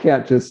 You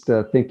can't just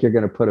think you're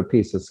going to put a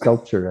piece of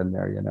sculpture in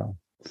there, you know.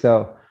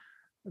 So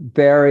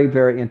very,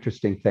 very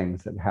interesting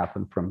things that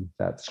happen from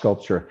that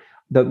sculpture.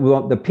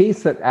 The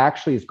piece that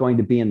actually is going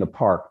to be in the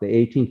park, the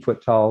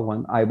 18-foot tall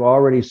one, I've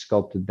already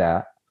sculpted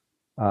that.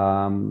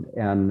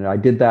 And I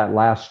did that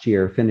last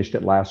year, finished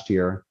it last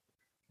year.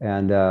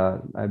 And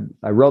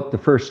I wrote the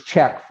first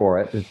check for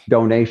it. It's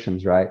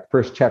donations, right?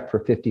 First check for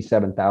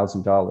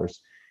 $57,000.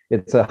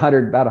 It's about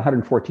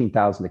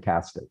 $114,000 to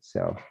cast it.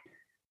 So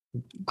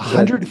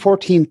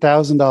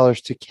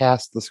 $114,000 to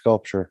cast the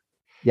sculpture.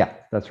 Yeah,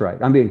 that's right.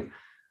 I mean,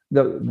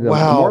 the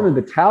Wow. Mormon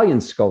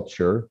Battalion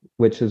sculpture,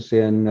 which is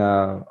in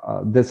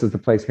this is the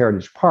place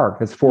Heritage Park,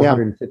 that's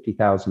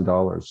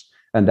 $450,000,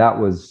 and that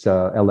was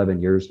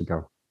 11 years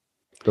ago.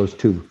 Those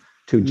two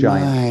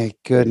giants. My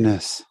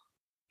goodness.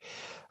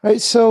 All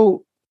right,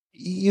 so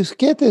you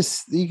get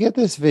this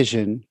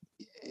vision.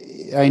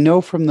 I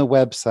know from the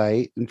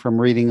website and from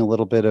reading a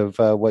little bit of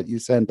what you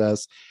sent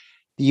us,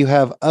 you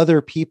have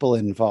other people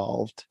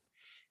involved.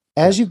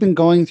 As you've been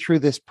going through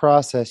this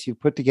process, you've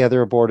put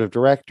together a board of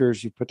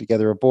directors, you've put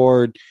together a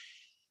board.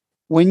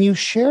 When you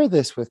share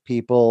this with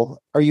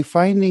people, are you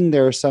finding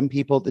there are some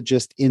people that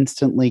just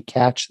instantly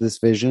catch this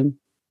vision?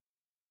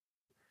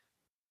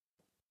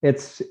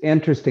 It's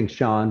interesting,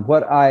 Sean.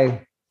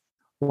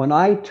 When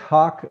I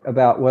talk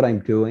about what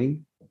I'm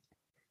doing,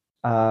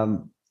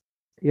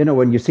 you know,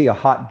 when you see a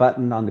hot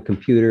button on the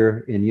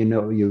computer and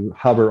you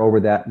hover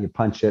over that and you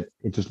punch it,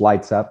 it just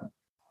lights up.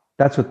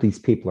 That's what these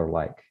people are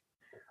like.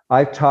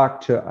 I've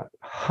talked to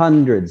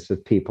hundreds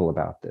of people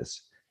about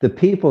this. The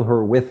people who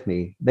are with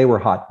me, they were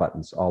hot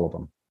buttons, all of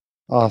them.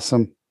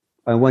 Awesome.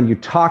 And when you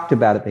talked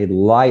about it, they'd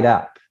light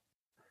up.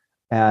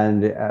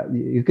 And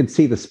you could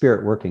see the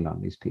spirit working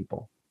on these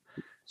people.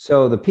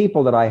 So the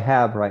people that I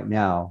have right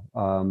now,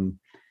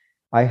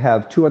 I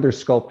have two other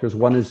sculptors.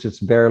 One is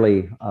just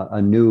barely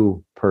a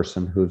new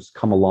person who's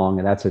come along,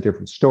 and that's a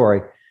different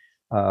story.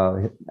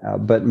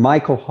 But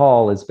Michael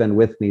Hall has been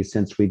with me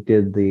since we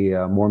did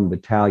the Mormon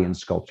Battalion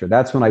sculpture.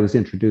 That's when I was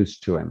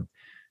introduced to him.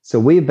 So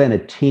we've been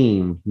a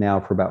team now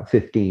for about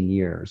 15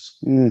 years.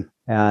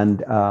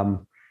 And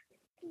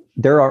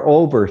there are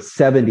over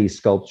 70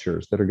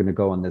 sculptures that are going to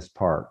go in this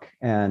park.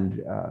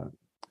 And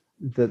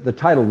the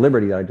title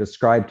Liberty that I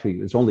described to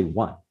you is only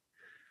one.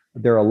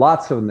 There are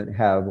lots of them that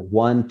have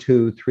 1,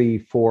 2, 3,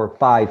 4,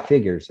 5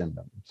 figures in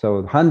them.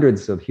 So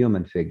hundreds of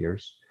human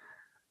figures.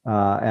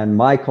 And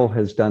Michael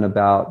has done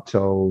about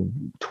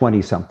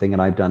 20 something,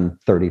 and I've done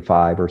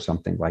 35 or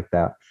something like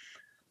that.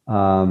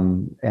 A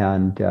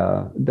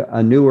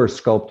newer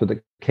sculptor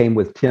that came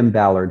with Tim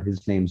Ballard,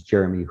 his name's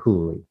Jeremy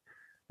Hooley.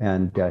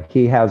 And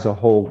he has a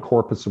whole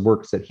corpus of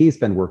works that he's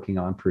been working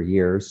on for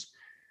years.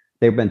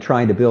 They've been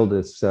trying to build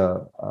this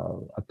a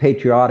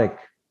patriotic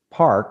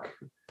park.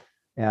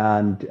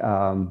 And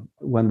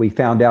when we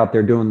found out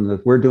we're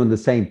doing the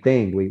same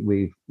thing,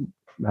 we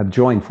have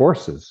joined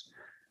forces.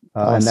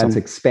 Awesome. And that's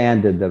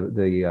expanded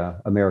the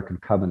American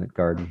Covenant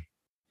Garden.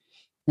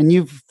 And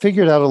you've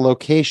figured out a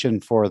location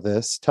for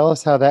this. Tell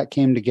us how that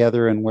came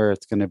together and where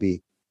it's going to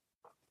be.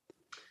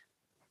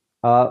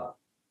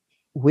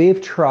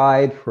 We've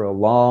tried for a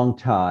long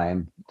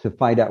time to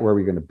find out where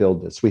we're going to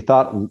build this. We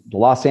thought the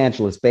Los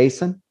Angeles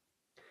Basin.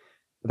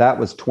 That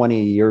was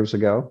 20 years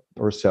ago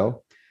or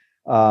so.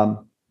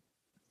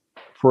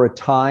 For a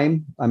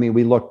time, I mean,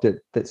 we looked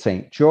at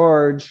St.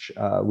 George.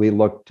 We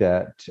looked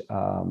at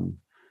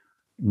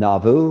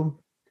Nauvoo.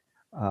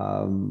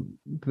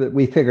 But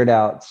we figured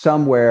out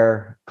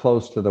somewhere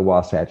close to the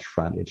Wasatch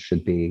Front it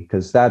should be,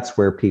 because that's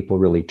where people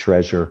really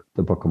treasure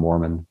the Book of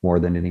Mormon more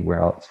than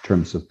anywhere else in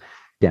terms of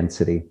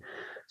density.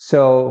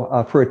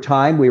 So for a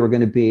time, we were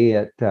going to be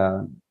at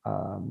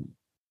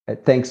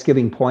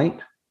Thanksgiving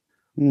Point.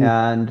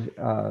 And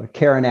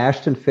Karen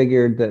Ashton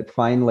figured that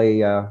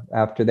finally,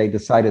 after they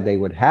decided they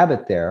would have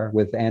it there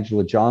with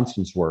Angela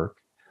Johnson's work,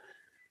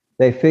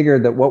 they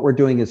figured that what we're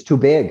doing is too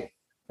big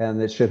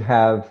and it should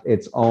have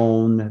its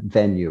own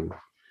venue.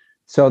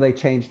 So they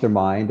changed their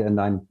mind, and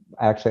I'm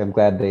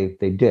glad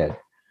they did,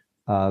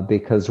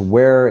 because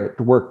where it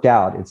worked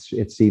out,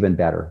 it's even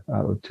better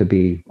to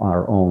be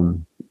our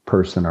own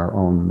person, our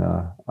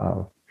own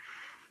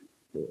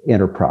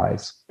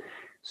enterprise.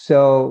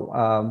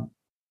 So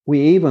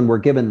we even were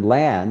given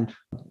land.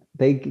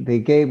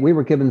 We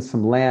were given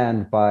some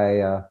land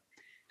by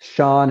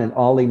Sean and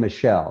Ollie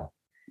Michelle,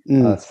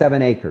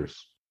 7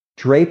 acres.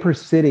 Draper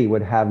City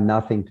would have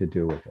nothing to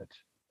do with it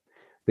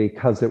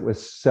because it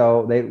was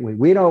so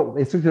we don't.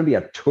 It's going to be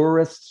a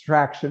tourist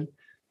attraction.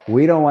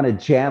 We don't want to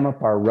jam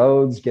up our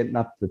roads getting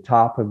up the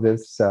top of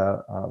this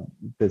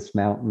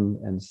mountain,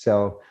 and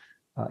so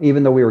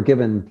even though we were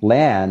given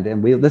land,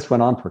 and this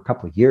went on for a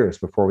couple of years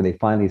before they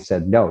finally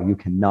said, no, you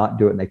cannot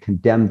do it. And they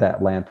condemned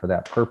that land for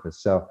that purpose.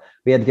 So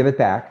we had to give it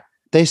back.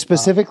 They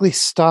specifically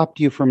stopped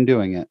you from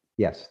doing it.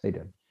 Yes, they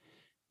did.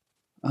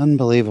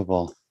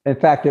 Unbelievable. In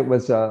fact, it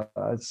was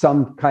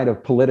some kind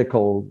of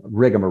political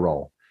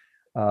rigmarole.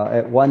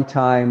 At one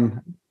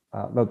time,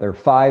 there were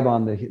 5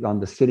 on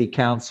the city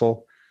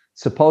council.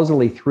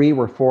 Supposedly 3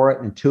 were for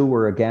it and 2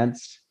 were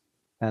against.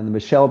 And the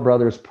Michelle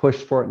brothers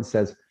pushed for it and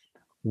says,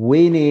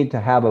 we need to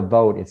have a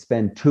vote. It's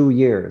been 2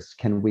 years.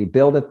 Can we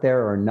build it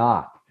there or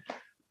not?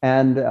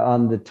 And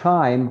on the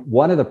time,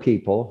 one of the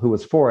people who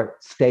was for it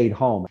stayed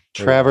home.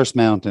 Traverse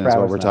Mountain is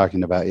what we're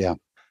talking about. Yeah,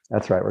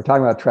 that's right. We're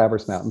talking about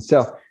Traverse Mountain.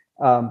 So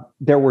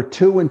there were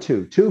 2 and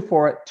 2, 2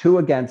 for it, 2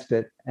 against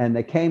it. And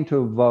they came to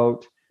a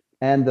vote.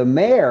 And the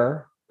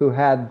mayor who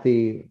had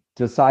the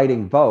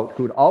deciding vote,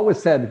 who'd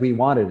always said we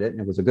wanted it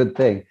and it was a good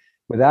thing,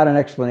 without an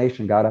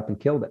explanation, got up and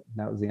killed it. And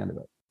that was the end of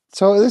it.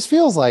 So this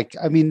feels like,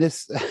 I mean,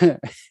 this, to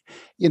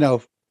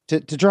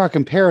draw a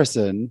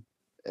comparison,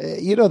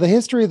 the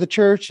history of the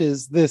church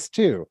is this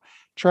too,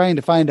 trying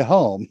to find a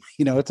home.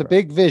 It's a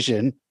big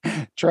vision,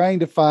 trying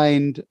to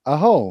find a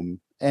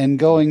home and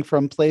going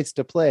from place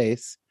to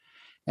place.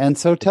 And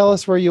so tell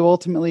us where you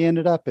ultimately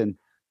ended up in.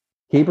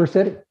 Heber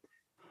City.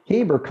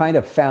 Heber kind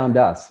of found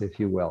us, if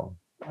you will.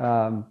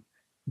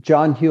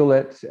 John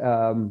Hewlett,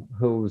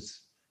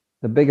 who's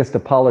the biggest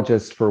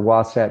apologist for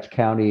Wasatch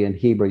County and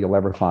Heber you'll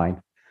ever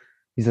find.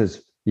 He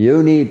says,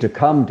 you need to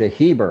come to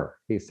Heber,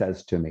 he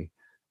says to me.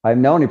 I've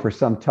known him for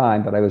some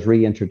time, but I was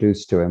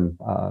reintroduced to him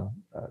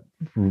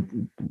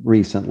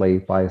recently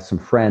by some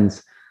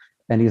friends.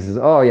 And he says,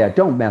 oh, yeah,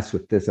 don't mess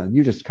with this.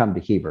 You just come to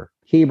Heber.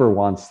 Heber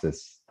wants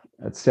this.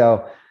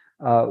 So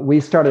we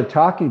started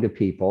talking to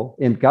people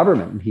in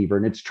government in Heber,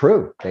 and it's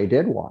true. They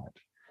did want it.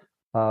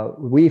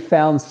 We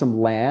found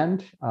some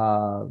land,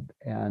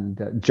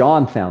 and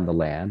John found the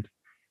land.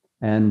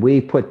 And we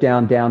put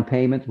down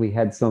payment. We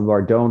had some of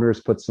our donors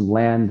put some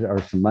land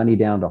or some money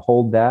down to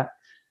hold that.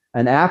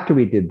 And after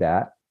we did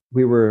that,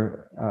 we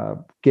were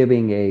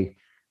giving a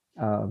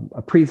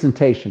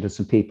presentation to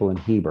some people in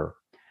Heber.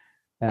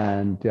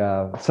 And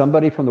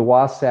somebody from the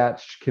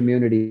Wasatch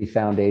Community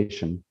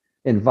Foundation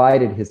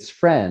invited his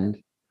friend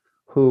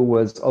who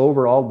was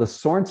over all the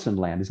Sorensen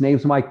land. His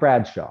name's Mike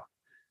Bradshaw.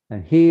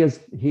 And he is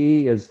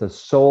the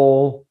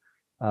sole,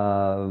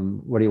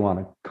 what do you want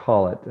to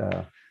call it?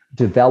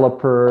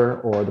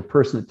 Developer or the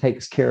person that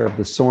takes care of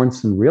the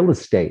Sorensen real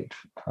estate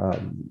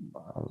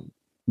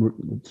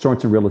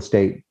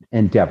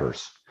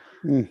endeavors.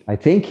 I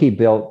think he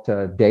built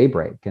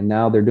Daybreak, and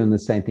now they're doing the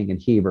same thing in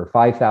Heber,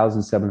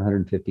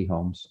 5,750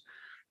 homes.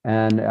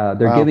 And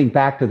they're giving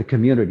back to the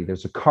community.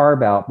 There's a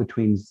carve out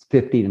between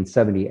 50 and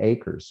 70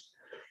 acres.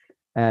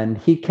 And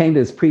he came to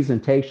his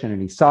presentation and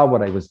he saw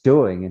what I was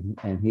doing.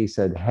 And he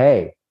said,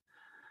 hey,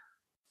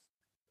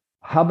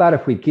 how about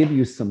if we give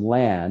you some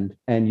land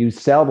and you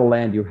sell the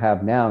land you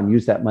have now and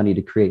use that money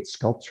to create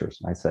sculptures?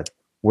 And I said,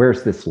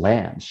 where's this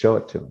land? Show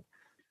it to me.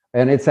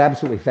 And it's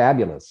absolutely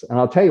fabulous. And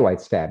I'll tell you why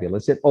it's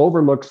fabulous. It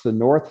overlooks the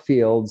North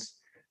Fields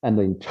and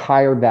the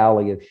entire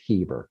valley of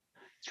Heber.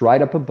 It's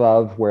right up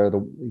above where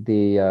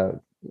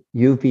the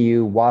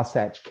UVU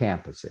Wasatch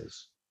campus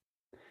is.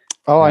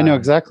 Oh, I know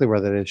exactly where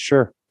that is.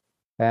 Sure.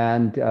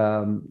 And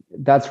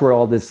that's where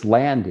all this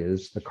land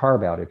is, the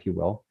carve out, if you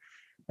will.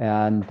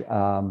 And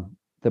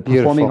the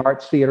Performing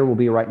Arts Theater will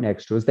be right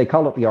next to us. They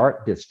call it the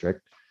Art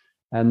District.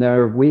 And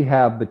there we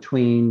have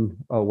between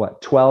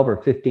 12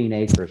 or 15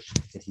 acres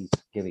that he's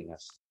giving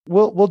us.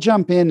 We'll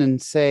jump in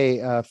and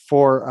say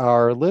for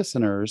our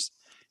listeners,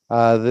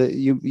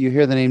 you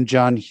hear the name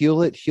John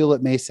Hewlett.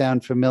 Hewlett may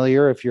sound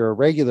familiar if you're a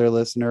regular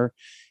listener.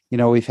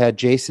 We've had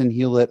Jason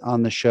Hewlett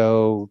on the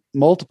show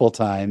multiple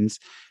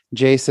times.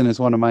 Jason is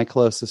one of my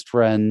closest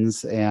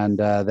friends, and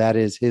that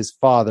is his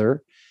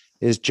father,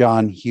 is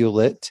John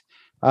Hewlett.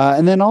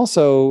 And then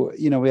also,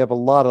 we have a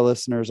lot of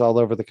listeners all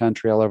over the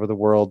country, all over the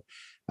world.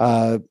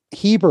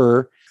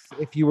 Heber,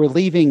 if you were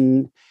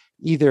leaving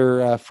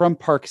either from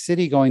Park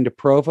City going to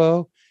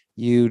Provo,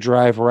 you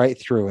drive right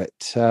through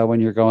it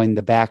when you're going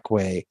the back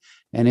way.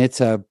 And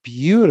it's a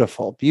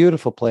beautiful,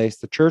 beautiful place.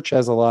 The church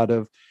has a lot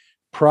of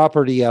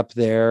property up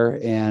there,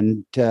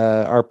 and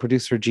our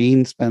producer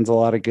Gene spends a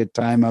lot of good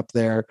time up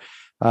there.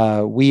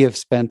 We have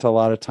spent a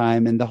lot of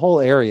time in the whole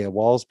area,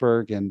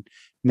 Wallsburg and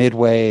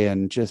Midway,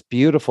 and just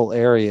beautiful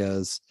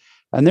areas.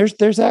 And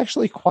there's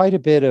actually quite a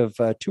bit of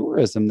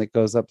tourism that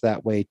goes up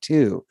that way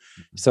too.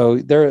 So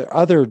there are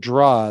other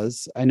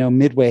draws. I know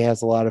Midway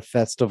has a lot of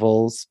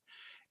festivals,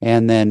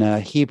 and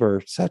then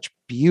Heber, such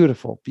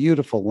beautiful,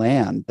 beautiful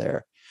land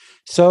there.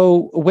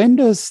 So when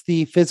does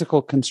the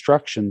physical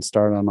construction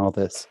start on all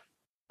this?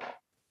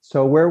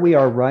 So where we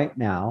are right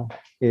now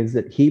is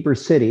that Heber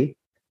City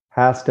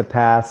has to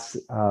pass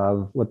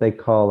what they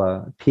call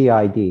a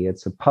PID.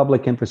 It's a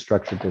public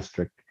infrastructure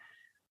district,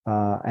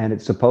 and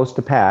it's supposed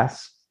to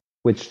pass,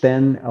 which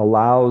then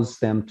allows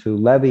them to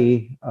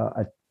levy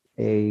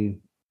a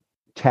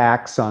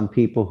tax on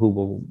people who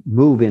will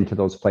move into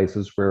those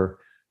places where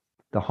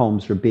the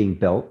homes are being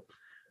built.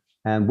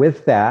 And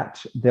with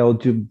that, they'll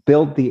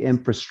build the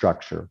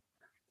infrastructure.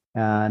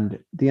 And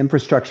the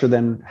infrastructure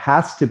then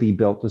has to be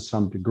built to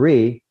some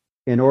degree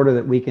in order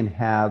that we can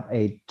have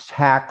a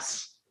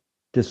tax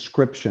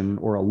description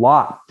or a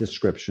lot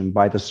description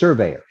by the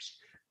surveyors.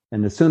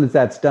 And as soon as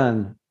that's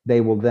done, they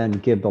will then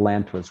give the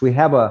land to us. We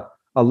have a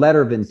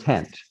letter of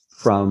intent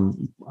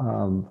from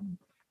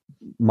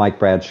Mike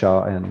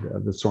Bradshaw and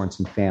the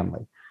Sorensen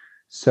family.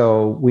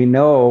 So we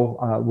know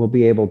we'll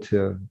be able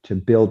to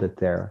build it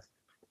there.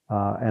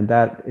 And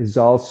that is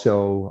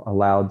also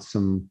allowed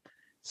some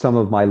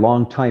of my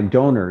longtime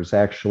donors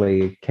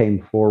actually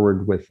came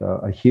forward with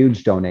a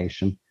huge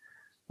donation,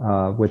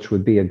 which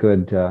would be a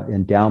good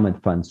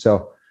endowment fund.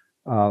 So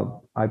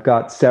I've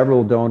got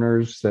several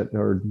donors that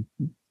are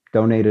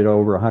donated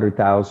over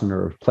 100,000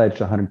 or have pledged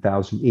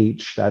 100,000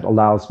 each. That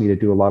allows me to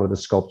do a lot of the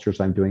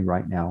sculptures I'm doing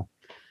right now.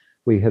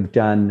 We have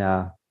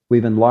done,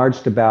 we've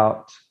enlarged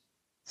about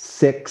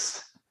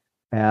 6,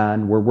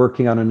 and we're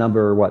working on a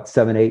number,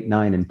 7, 8,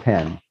 9, and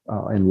 10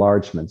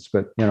 enlargements.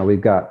 But, we've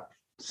got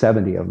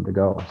 70 of them to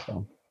go.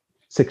 So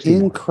 60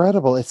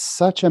 Incredible. More. It's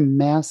such a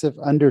massive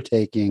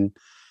undertaking,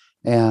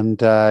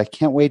 and I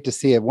can't wait to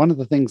see it. One of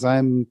the things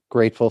I'm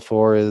grateful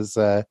for is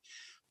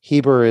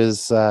Heber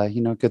is,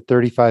 good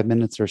 35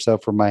 minutes or so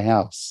from my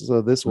house.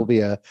 So this will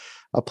be a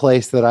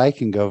place that I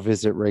can go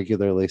visit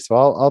regularly. So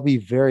I'll be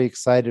very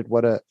excited.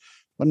 What an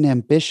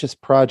ambitious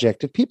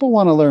project. If people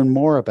want to learn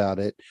more about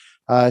it,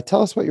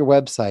 tell us what your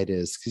website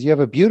is, because you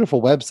have a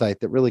beautiful website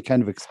that really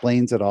kind of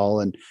explains it all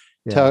and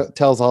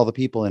tells all the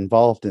people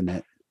involved in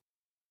it.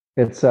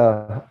 It's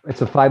a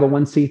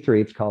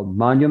 501c3. It's called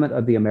Monument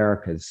of the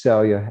Americas.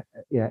 So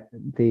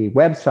the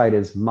website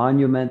is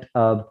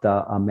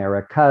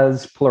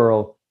monumentoftheamericas,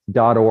 plural.org.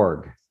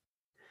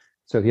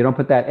 So if you don't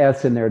put that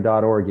S in there,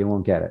 .org, you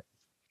won't get it.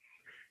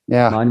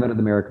 Yeah.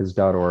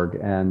 Monumentoftheamericas.org.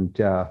 And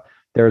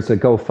there's a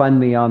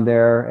GoFundMe on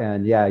there.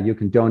 And you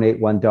can donate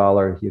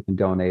 $1. You can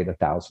donate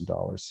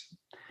 $1,000.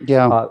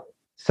 Yeah.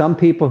 Some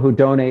people who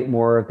donate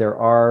more, there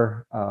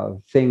are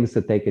things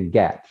that they can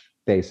get,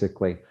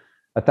 basically.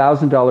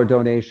 $1,000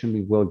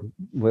 donation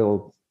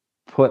will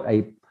put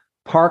a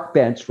park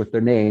bench with their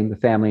name, the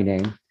family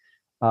name.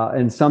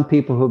 And some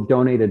people who've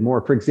donated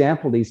more, for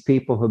example, these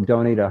people who've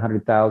donated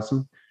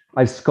 100,000,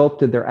 I've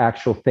sculpted their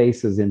actual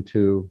faces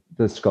into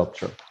the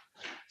sculpture.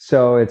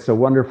 So it's a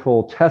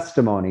wonderful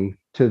testimony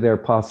to their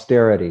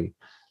posterity.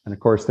 And of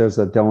course, there's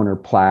a donor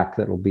plaque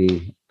that will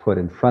be put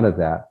in front of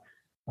that.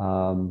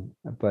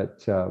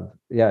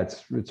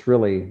 It's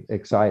really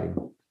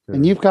exciting.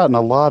 And you've gotten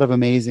a lot of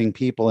amazing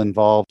people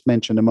involved.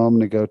 Mentioned a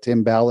moment ago,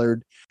 Tim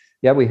Ballard.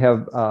 Yeah, we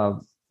have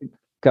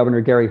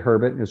Governor Gary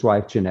Herbert and his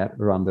wife Jeanette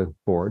are on the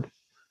board,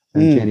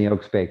 and Jenny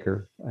Oaks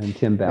Baker and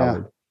Tim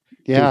Ballard.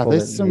 Yeah,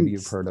 there's some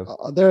you've heard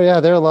of. There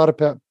are a lot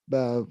of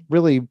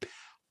really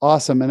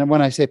awesome. And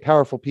when I say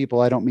powerful people,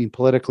 I don't mean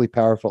politically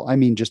powerful. I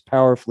mean just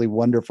powerfully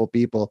wonderful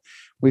people.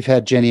 We've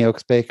had Jenny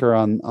Oaks Baker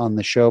on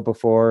the show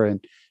before,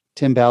 and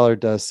Tim Ballard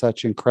does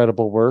such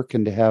incredible work.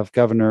 And to have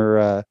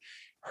Governor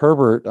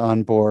Herbert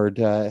on board,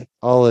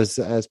 all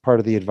as part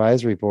of the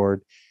advisory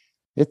board,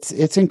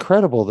 it's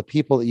incredible, the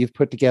people that you've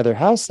put together.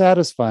 How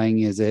satisfying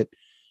is it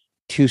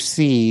to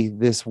see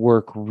this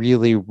work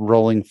really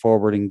rolling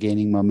forward and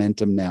gaining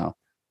momentum now?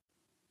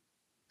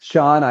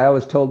 Sean, I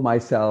always told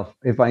myself,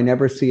 if I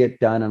never see it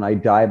done and I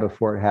die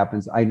before it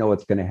happens, I know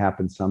it's going to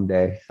happen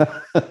someday,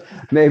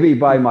 maybe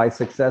by my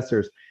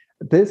successors.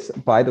 This,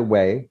 by the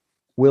way,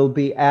 will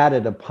be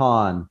added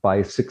upon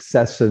by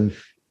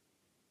successive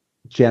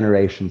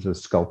generations of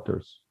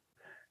sculptors.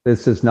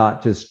 This is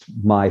not just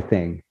my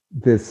thing.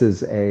 This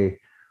is a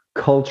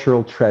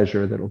cultural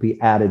treasure that will be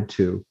added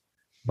to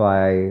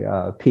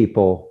by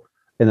people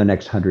in the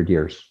next 100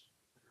 years.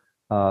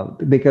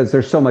 Because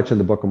there's so much in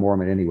the Book of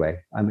Mormon anyway.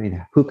 I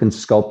mean, who can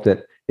sculpt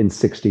it in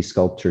 60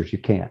 sculptures? You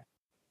can't.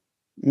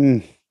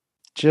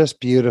 Just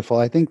beautiful.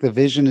 I think the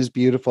vision is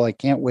beautiful. I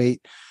can't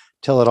wait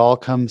till it all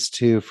comes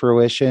to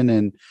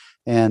fruition.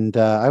 And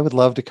I would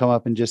love to come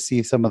up and just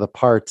see some of the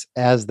parts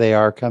as they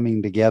are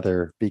coming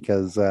together,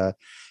 because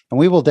and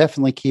we will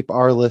definitely keep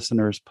our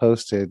listeners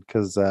posted,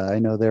 because I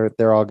know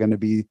they're all going to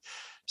be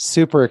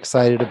super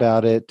excited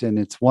about it, and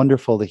it's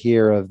wonderful to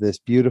hear of this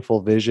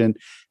beautiful vision.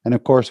 And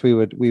of course, we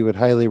would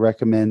highly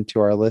recommend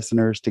to our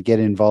listeners to get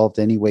involved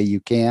any way you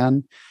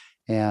can.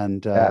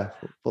 And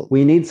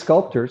we need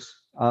sculptors.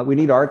 We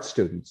need art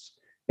students.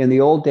 In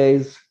the old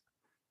days,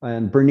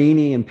 and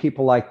Bernini and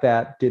people like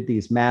that did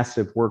these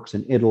massive works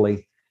in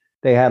Italy.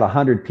 They had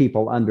 100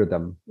 people under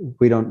them.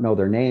 We don't know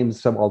their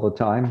names all the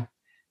time,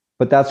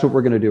 but that's what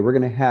we're going to do. We're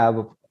going to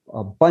have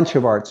a bunch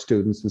of art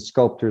students and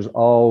sculptors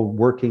all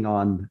working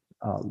on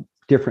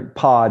different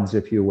pods,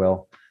 if you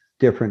will,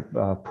 different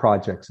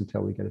projects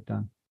until we get it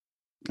done.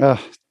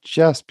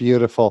 Just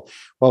beautiful.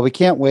 Well, we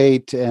can't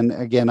wait. And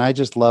again, I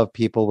just love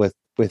people with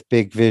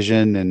big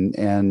vision,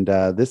 and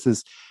this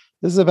is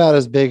about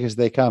as big as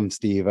they come,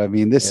 Steve. I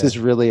mean, this is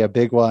really a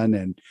big one,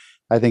 and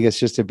I think it's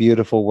just a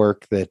beautiful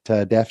work that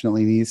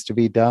definitely needs to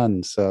be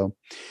done. So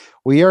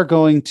we are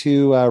going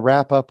to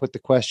wrap up with the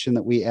question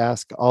that we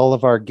ask all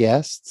of our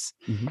guests.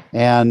 Mm-hmm.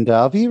 And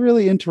I'll be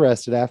really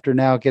interested after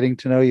now getting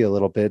to know you a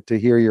little bit to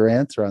hear your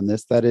answer on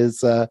this. That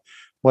is,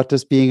 what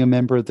does being a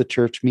member of the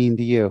church mean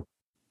to you?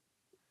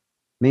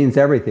 Means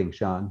everything,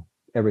 Sean,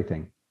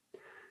 everything.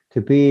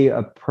 To be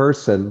a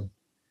person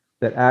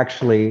that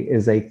actually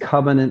is a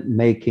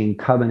covenant-making,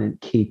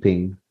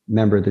 covenant-keeping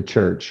member of the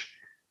church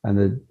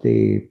and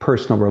the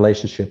personal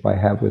relationship I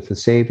have with the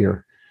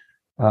Savior.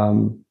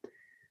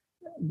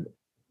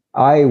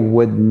 I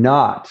would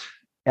not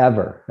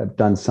ever have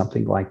done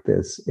something like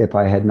this if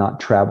I had not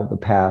traveled the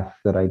path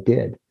that I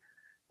did.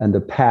 And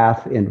the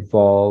path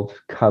involved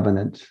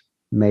covenant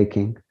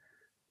making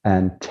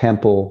and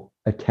temple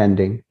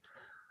attending.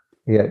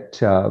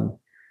 And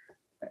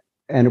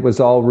it was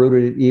all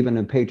rooted even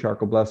in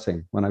patriarchal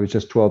blessing when I was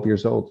just 12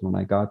 years old when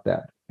I got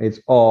that. It's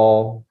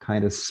all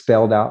kind of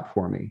spelled out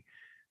for me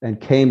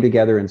and came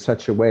together in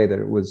such a way that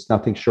it was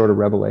nothing short of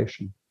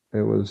revelation.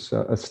 It was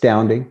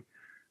astounding.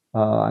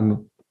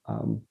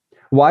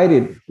 Why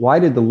did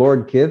the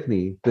Lord give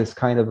me this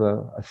kind of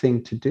a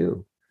thing to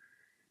do?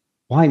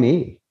 Why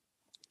me?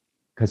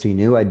 Because he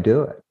knew I'd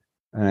do it.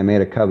 And I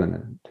made a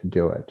covenant to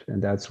do it.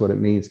 And that's what it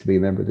means to be a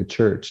member of the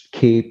church.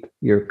 Keep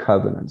your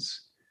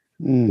covenants.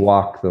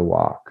 Walk the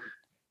walk.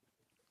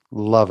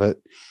 Love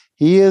it.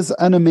 He is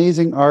an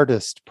amazing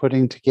artist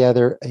putting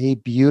together a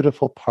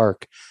beautiful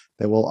park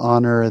that will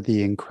honor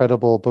the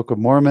incredible Book of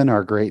Mormon,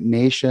 our great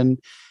nation,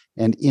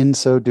 and in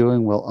so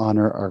doing will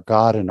honor our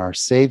God and our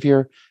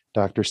Savior,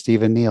 Dr.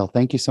 Stephen Neal.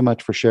 Thank you so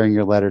much for sharing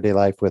your Latter-day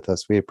Life with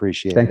us. We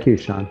appreciate it. Thank you,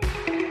 Sean.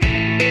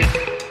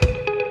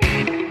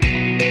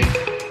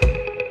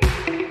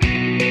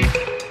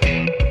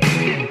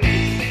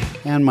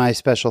 And my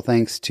special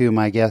thanks to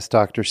my guest,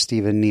 Dr.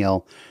 Stephen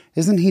Neal.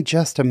 Isn't he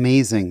just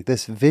amazing?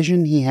 This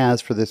vision he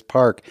has for this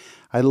park.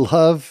 I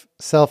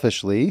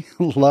selfishly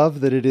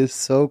love that it is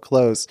so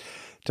close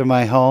to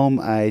my home.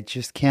 I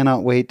just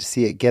cannot wait to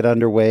see it get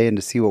underway and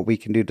to see what we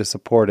can do to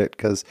support it,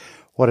 because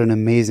what an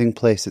amazing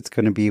place it's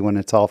going to be when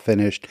it's all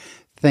finished.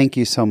 Thank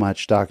you so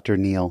much, Dr.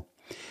 Neal.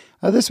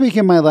 This week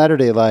in my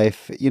Latter-day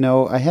Life,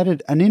 I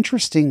had an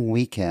interesting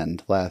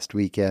weekend last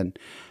weekend.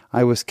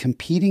 I was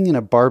competing in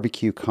a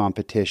barbecue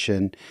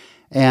competition,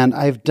 and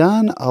I've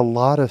done a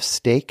lot of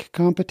steak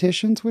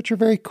competitions, which are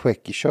very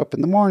quick. You show up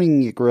in the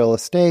morning, you grill a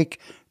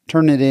steak,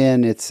 turn it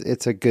in, it's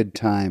a good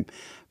time.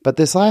 But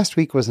this last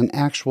week was an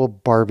actual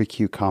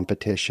barbecue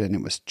competition.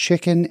 It was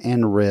chicken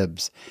and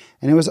ribs,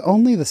 and it was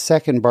only the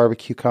second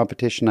barbecue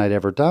competition I'd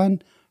ever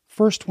done.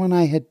 First one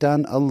I had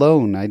done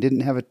alone. I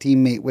didn't have a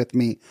teammate with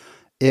me.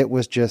 It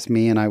was just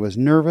me, and I was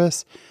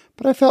nervous,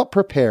 but I felt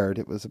prepared.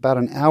 It was about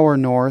an hour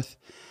north.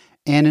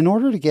 And in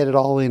order to get it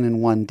all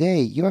in one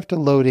day, you have to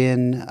load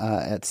in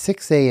at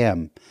 6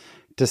 a.m.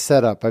 to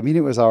set up. I mean, it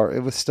was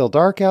still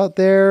dark out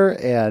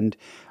there, and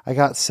I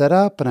got set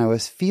up, and I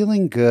was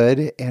feeling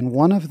good. And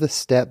one of the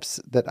steps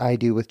that I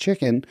do with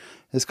chicken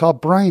is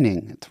called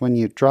brining. It's when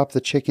you drop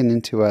the chicken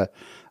into a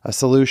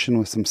solution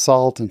with some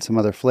salt and some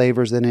other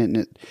flavors in it, and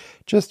it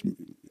just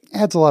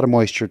adds a lot of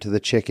moisture to the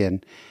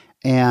chicken.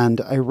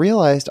 And I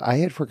realized I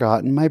had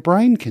forgotten my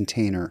brine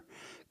container.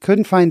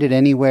 Couldn't find it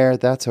anywhere.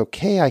 That's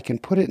okay. I can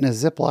put it in a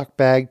Ziploc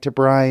bag to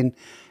brine.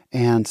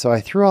 And so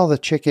I threw all the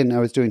chicken. I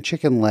was doing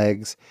chicken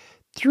legs,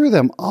 threw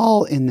them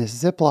all in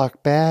this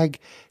Ziploc bag.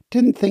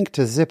 Didn't think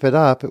to zip it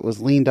up. It was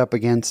leaned up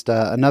against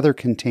another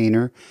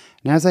container.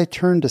 And as I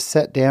turned to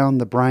set down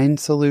the brine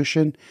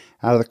solution,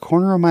 out of the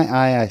corner of my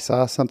eye, I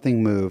saw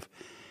something move.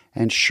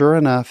 And sure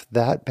enough,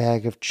 that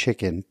bag of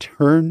chicken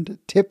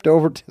tipped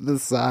over to the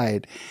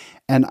side.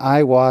 And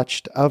I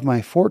watched, of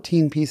my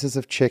 14 pieces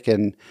of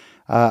chicken,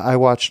 I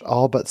watched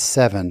all but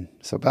 7,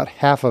 so about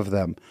half of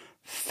them,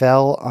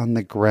 fell on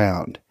the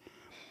ground.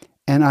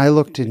 And I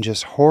looked in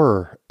just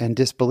horror and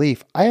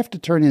disbelief. I have to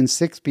turn in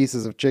 6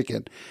 pieces of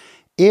chicken.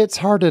 It's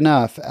hard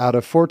enough out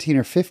of 14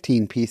 or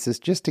 15 pieces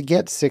just to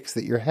get 6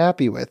 that you're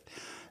happy with.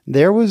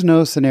 There was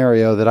no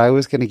scenario that I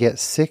was going to get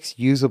 6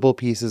 usable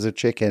pieces of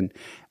chicken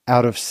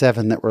out of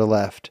 7 that were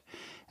left.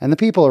 And the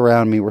people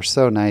around me were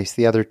so nice.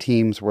 The other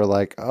teams were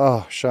like,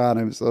 "Oh, Sean,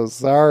 I'm so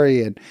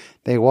sorry." And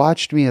they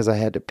watched me as I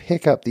had to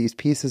pick up these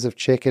pieces of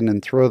chicken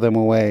and throw them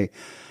away.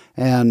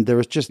 And there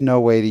was just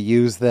no way to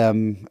use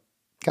them.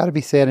 Got to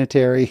be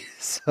sanitary.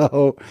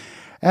 So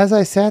as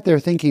I sat there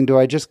thinking, do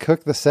I just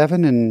cook the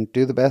 7 and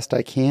do the best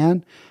I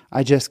can?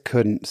 I just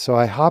couldn't. So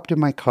I hopped in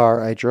my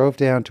car. I drove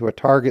down to a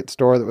Target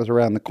store that was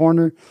around the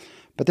corner.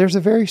 But there's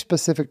a very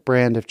specific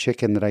brand of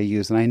chicken that I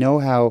use. And I know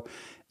how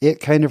it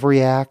kind of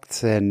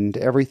reacts and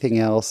everything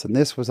else. And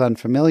this was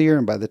unfamiliar.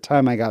 And by the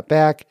time I got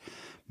back,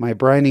 my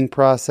brining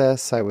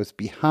process, I was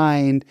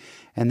behind.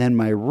 And then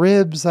my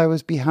ribs, I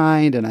was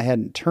behind, and I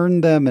hadn't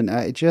turned them. And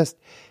it just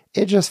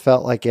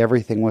felt like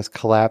everything was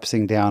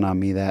collapsing down on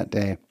me that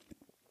day.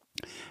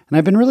 And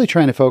I've been really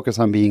trying to focus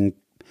on being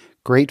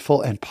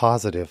grateful and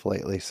positive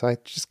lately. So I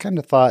just kind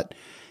of thought,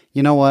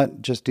 you know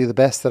what, just do the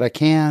best that I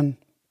can,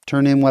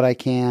 turn in what I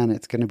can.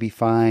 It's going to be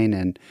fine.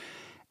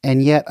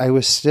 And yet I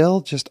was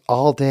still just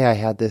all day, I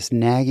had this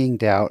nagging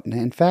doubt. And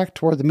in fact,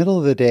 toward the middle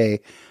of the day,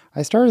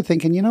 I started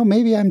thinking,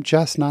 maybe I'm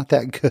just not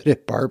that good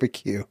at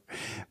barbecue.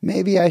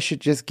 Maybe I should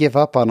just give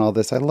up on all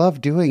this. I love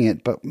doing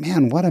it, but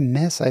man, what a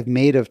mess I've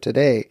made of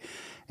today.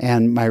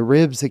 And my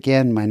ribs,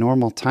 again, my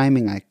normal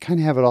timing, I kind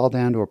of have it all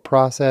down to a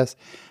process.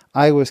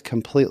 I was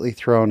completely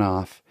thrown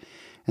off.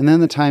 And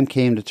then the time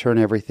came to turn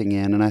everything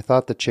in, and I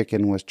thought the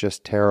chicken was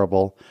just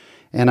terrible.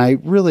 And I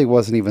really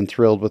wasn't even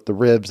thrilled with the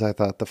ribs. I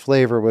thought the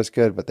flavor was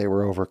good, but they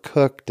were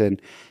overcooked,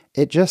 and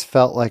it just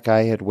felt like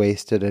I had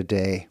wasted a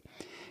day.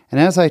 And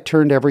as I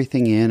turned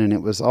everything in and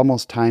it was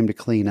almost time to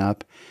clean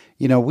up,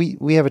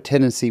 we have a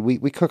tendency,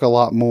 we cook a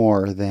lot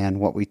more than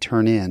what we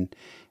turn in.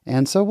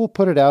 And so we'll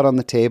put it out on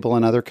the table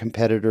and other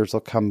competitors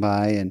will come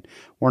by, and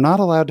we're not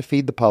allowed to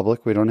feed the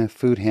public. We don't have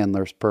food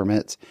handlers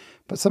permits,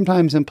 but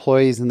sometimes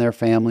employees and their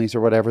families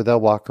or whatever,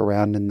 they'll walk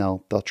around and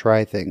they'll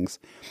try things.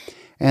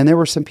 And there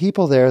were some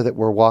people there that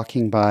were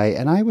walking by,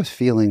 and I was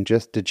feeling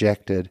just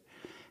dejected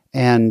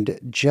and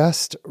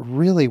just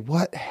really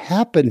what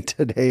happened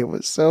today. It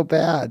was so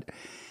bad.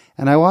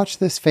 And I watched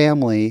this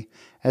family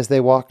as they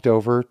walked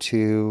over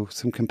to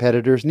some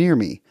competitors near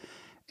me.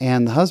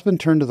 And the husband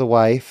turned to the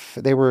wife.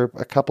 They were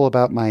a couple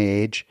about my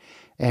age.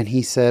 And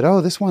he said,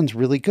 "Oh, this one's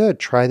really good.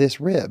 Try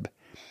this rib."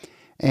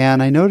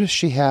 And I noticed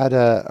she had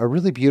a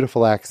really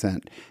beautiful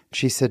accent.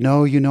 She said,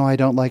 "No, I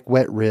don't like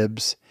wet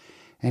ribs."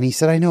 And he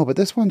said, "I know, but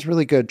this one's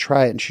really good.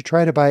 Try it." And she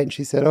tried to bite and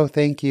she said, "Oh,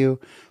 thank you,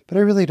 but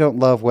I really don't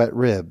love wet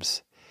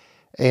ribs."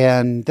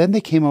 And then they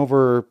came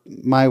over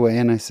my way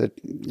and I said,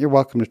 "You're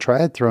welcome to try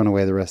it." I'd thrown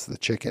away the rest of the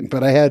chicken,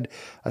 but I had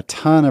a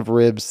ton of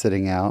ribs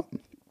sitting out.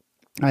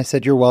 I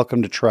said, "You're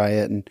welcome to try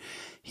it." And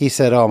he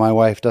said, "Oh, my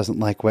wife doesn't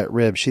like wet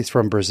ribs. She's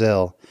from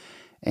Brazil."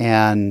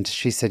 And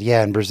she said,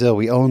 "Yeah, in Brazil,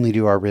 we only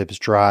do our ribs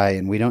dry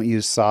and we don't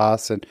use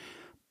sauce." And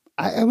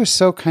I was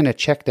so kind of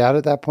checked out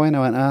at that point.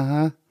 I went,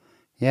 "Uh-huh.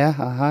 Yeah,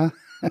 uh-huh."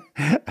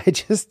 I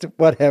just,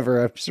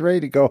 whatever. I'm just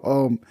ready to go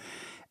home.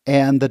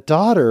 And the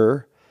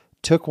daughter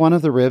took one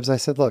of the ribs. I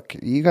said, "Look,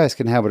 you guys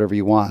can have whatever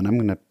you want. I'm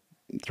going to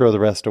throw the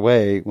rest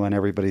away when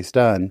everybody's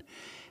done."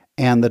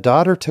 And the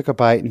daughter took a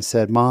bite and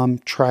said, "Mom,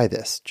 try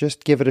this.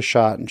 Just give it a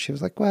shot." And she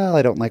was like, "Well,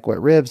 I don't like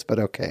wet ribs, but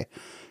okay."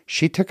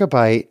 She took a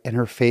bite and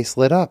her face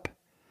lit up.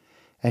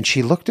 And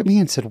she looked at me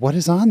and said, "What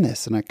is on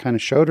this?" And I kind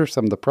of showed her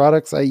some of the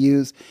products I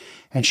use.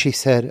 And she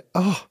said,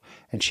 "Oh,"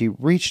 and she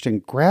reached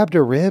and grabbed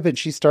a rib and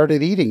she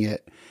started eating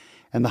it.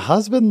 And the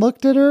husband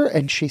looked at her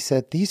and she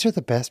said, "These are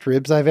the best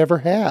ribs I've ever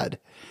had."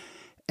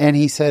 And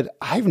he said,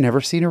 "I've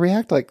never seen her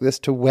react like this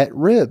to wet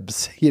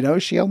ribs."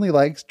 She only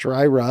likes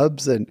dry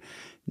rubs and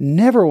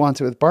never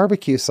wants it with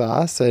barbecue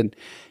sauce. And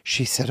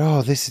she said,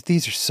 "Oh,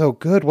 these are so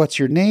good. What's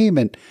your name?"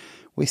 And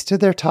we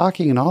stood there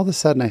talking, and all of a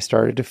sudden I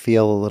started to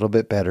feel a little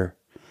bit better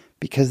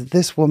because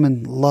this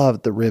woman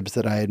loved the ribs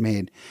that I had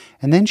made.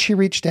 And then she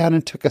reached down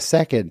and took a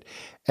second,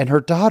 and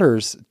her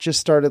daughters just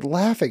started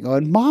laughing,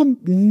 going, "Mom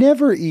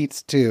never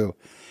eats too."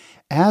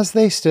 As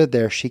they stood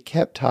there, she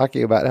kept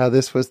talking about how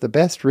this was the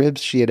best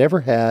ribs she had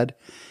ever had.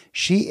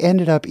 She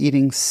ended up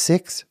eating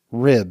 6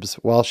 ribs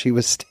while she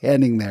was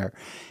standing there.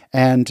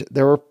 And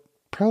there were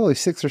probably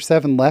 6 or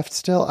 7 left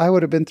still. I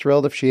would have been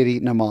thrilled if she had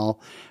eaten them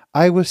all.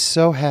 I was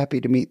so happy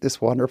to meet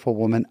this wonderful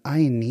woman.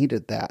 I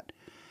needed that.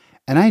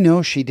 And I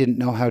know she didn't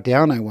know how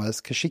down I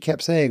was because she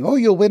kept saying, "Oh,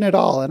 you'll win it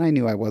all." And I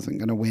knew I wasn't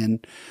going to win.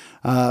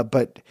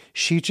 But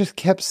she just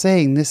kept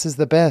saying, "This is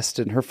the best."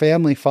 And her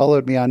family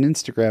followed me on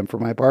Instagram for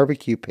my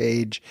barbecue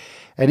page.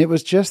 And it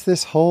was just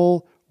this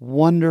whole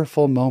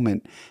wonderful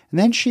moment. And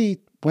then she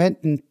went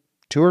and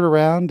toured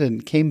around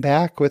and came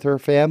back with her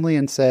family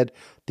and said,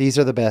 "These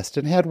are the best,"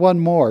 and had one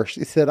more.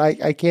 She said,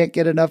 I can't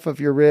get enough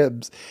of your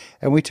ribs."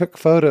 And we took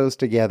photos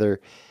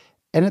together.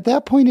 And at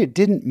that point, it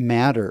didn't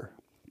matter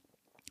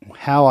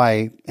how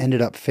I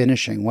ended up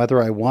finishing,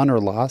 whether I won or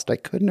lost. I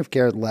couldn't have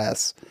cared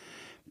less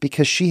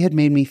because she had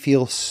made me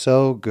feel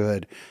so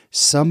good.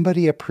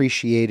 Somebody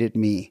appreciated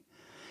me.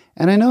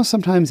 And I know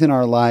sometimes in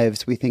our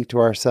lives, we think to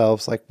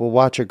ourselves, like we'll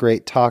watch a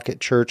great talk at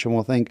church and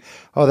we'll think,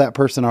 "Oh, that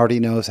person already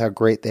knows how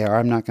great they are.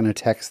 I'm not going to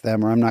text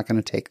them, or I'm not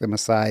going to take them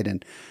aside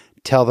and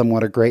tell them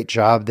what a great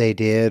job they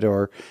did."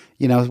 Or,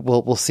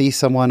 we'll see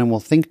someone and we'll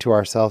think to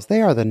ourselves,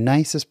 "They are the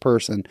nicest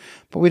person,"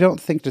 but we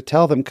don't think to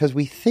tell them because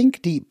we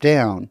think deep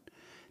down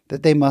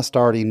that they must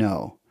already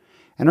know.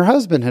 And her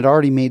husband had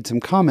already made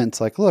some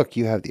comments like, "Look,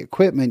 you have the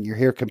equipment, you're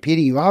here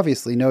competing, you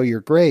obviously know you're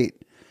great."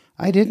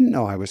 I didn't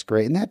know I was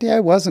great, and that day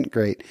I wasn't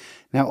great.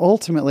 Now,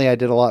 ultimately, I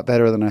did a lot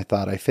better than I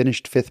thought. I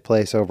finished 5th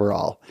place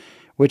overall,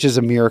 which is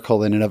a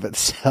miracle in and of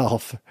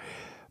itself.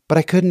 But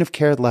I couldn't have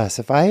cared less.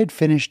 If I had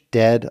finished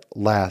dead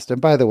last, and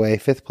by the way,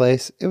 5th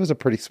place, it was a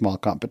pretty small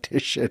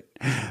competition.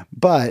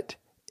 But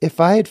if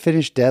I had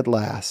finished dead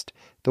last,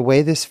 the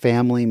way this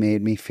family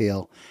made me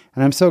feel,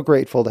 and I'm so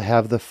grateful to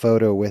have the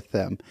photo with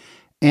them.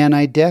 And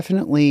I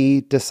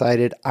definitely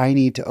decided I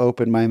need to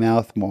open my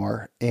mouth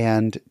more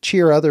and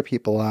cheer other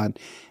people on.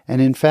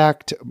 And in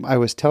fact, I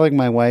was telling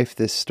my wife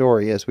this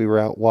story as we were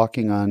out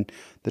walking on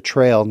the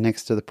trail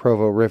next to the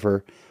Provo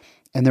River.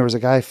 and there was a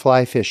guy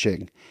fly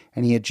fishing,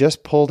 and he had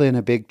just pulled in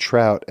a big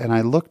trout. And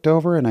I looked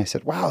over and I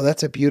said, "Wow,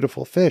 that's a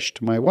beautiful fish,"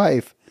 to my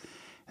wife.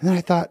 And then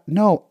I thought,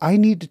 no, I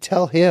need to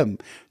tell him.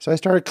 So I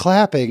started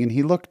clapping, and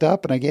he looked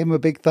up, and I gave him a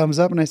big thumbs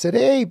up, and I said,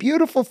 "Hey,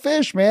 beautiful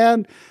fish, man."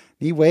 And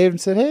he waved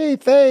and said, "Hey,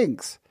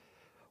 thanks."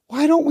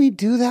 Why don't we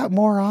do that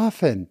more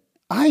often?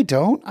 I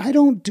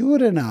don't do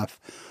it enough.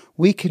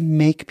 We can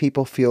make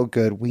people feel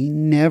good. We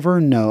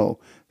never know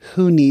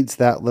who needs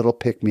that little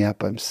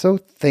pick-me-up. I'm so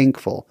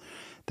thankful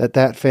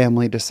that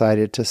family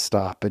decided to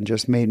stop and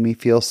just made me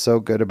feel so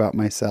good about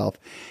myself.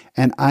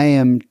 And I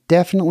am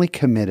definitely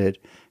committed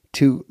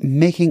to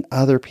making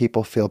other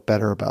people feel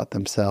better about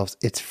themselves.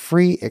 It's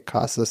free. It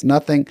costs us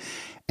nothing.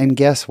 And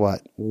guess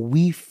what?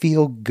 We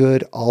feel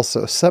good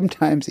also,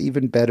 sometimes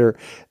even better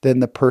than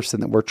the person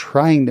that we're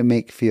trying to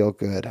make feel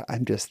good.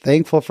 I'm just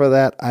thankful for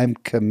that. I'm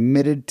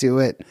committed to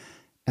it.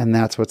 And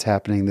that's what's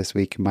happening this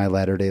week in my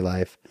Latter-day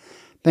Life.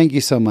 Thank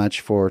you so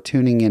much for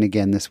tuning in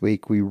again this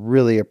week. We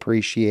really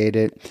appreciate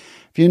it.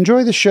 If you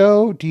enjoy the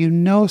show, do you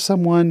know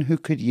someone who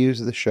could use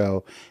the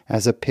show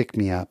as a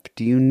pick-me-up?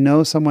 Do you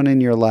know someone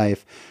in your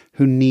life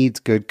who needs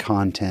good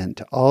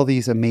content? All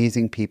these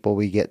amazing people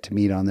we get to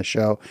meet on the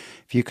show.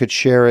 If you could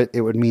share it,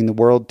 it would mean the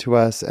world to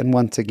us. And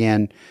once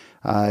again,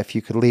 if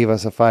you could leave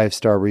us a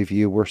 5-star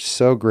review, we're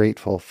so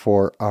grateful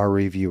for our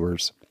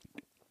reviewers.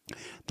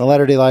 The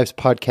Latter-day Lives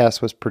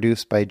podcast was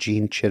produced by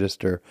Gene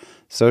Chittister.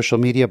 Social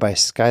media by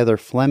Skylar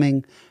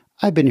Fleming.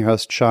 I've been your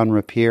host, Sean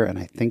Rapier, and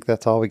I think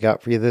that's all we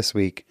got for you this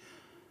week.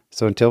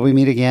 So until we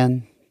meet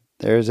again,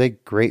 there's a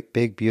great,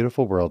 big,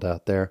 beautiful world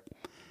out there.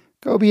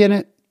 Go be in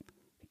it,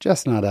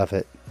 just not of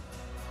it.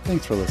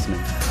 Thanks for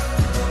listening.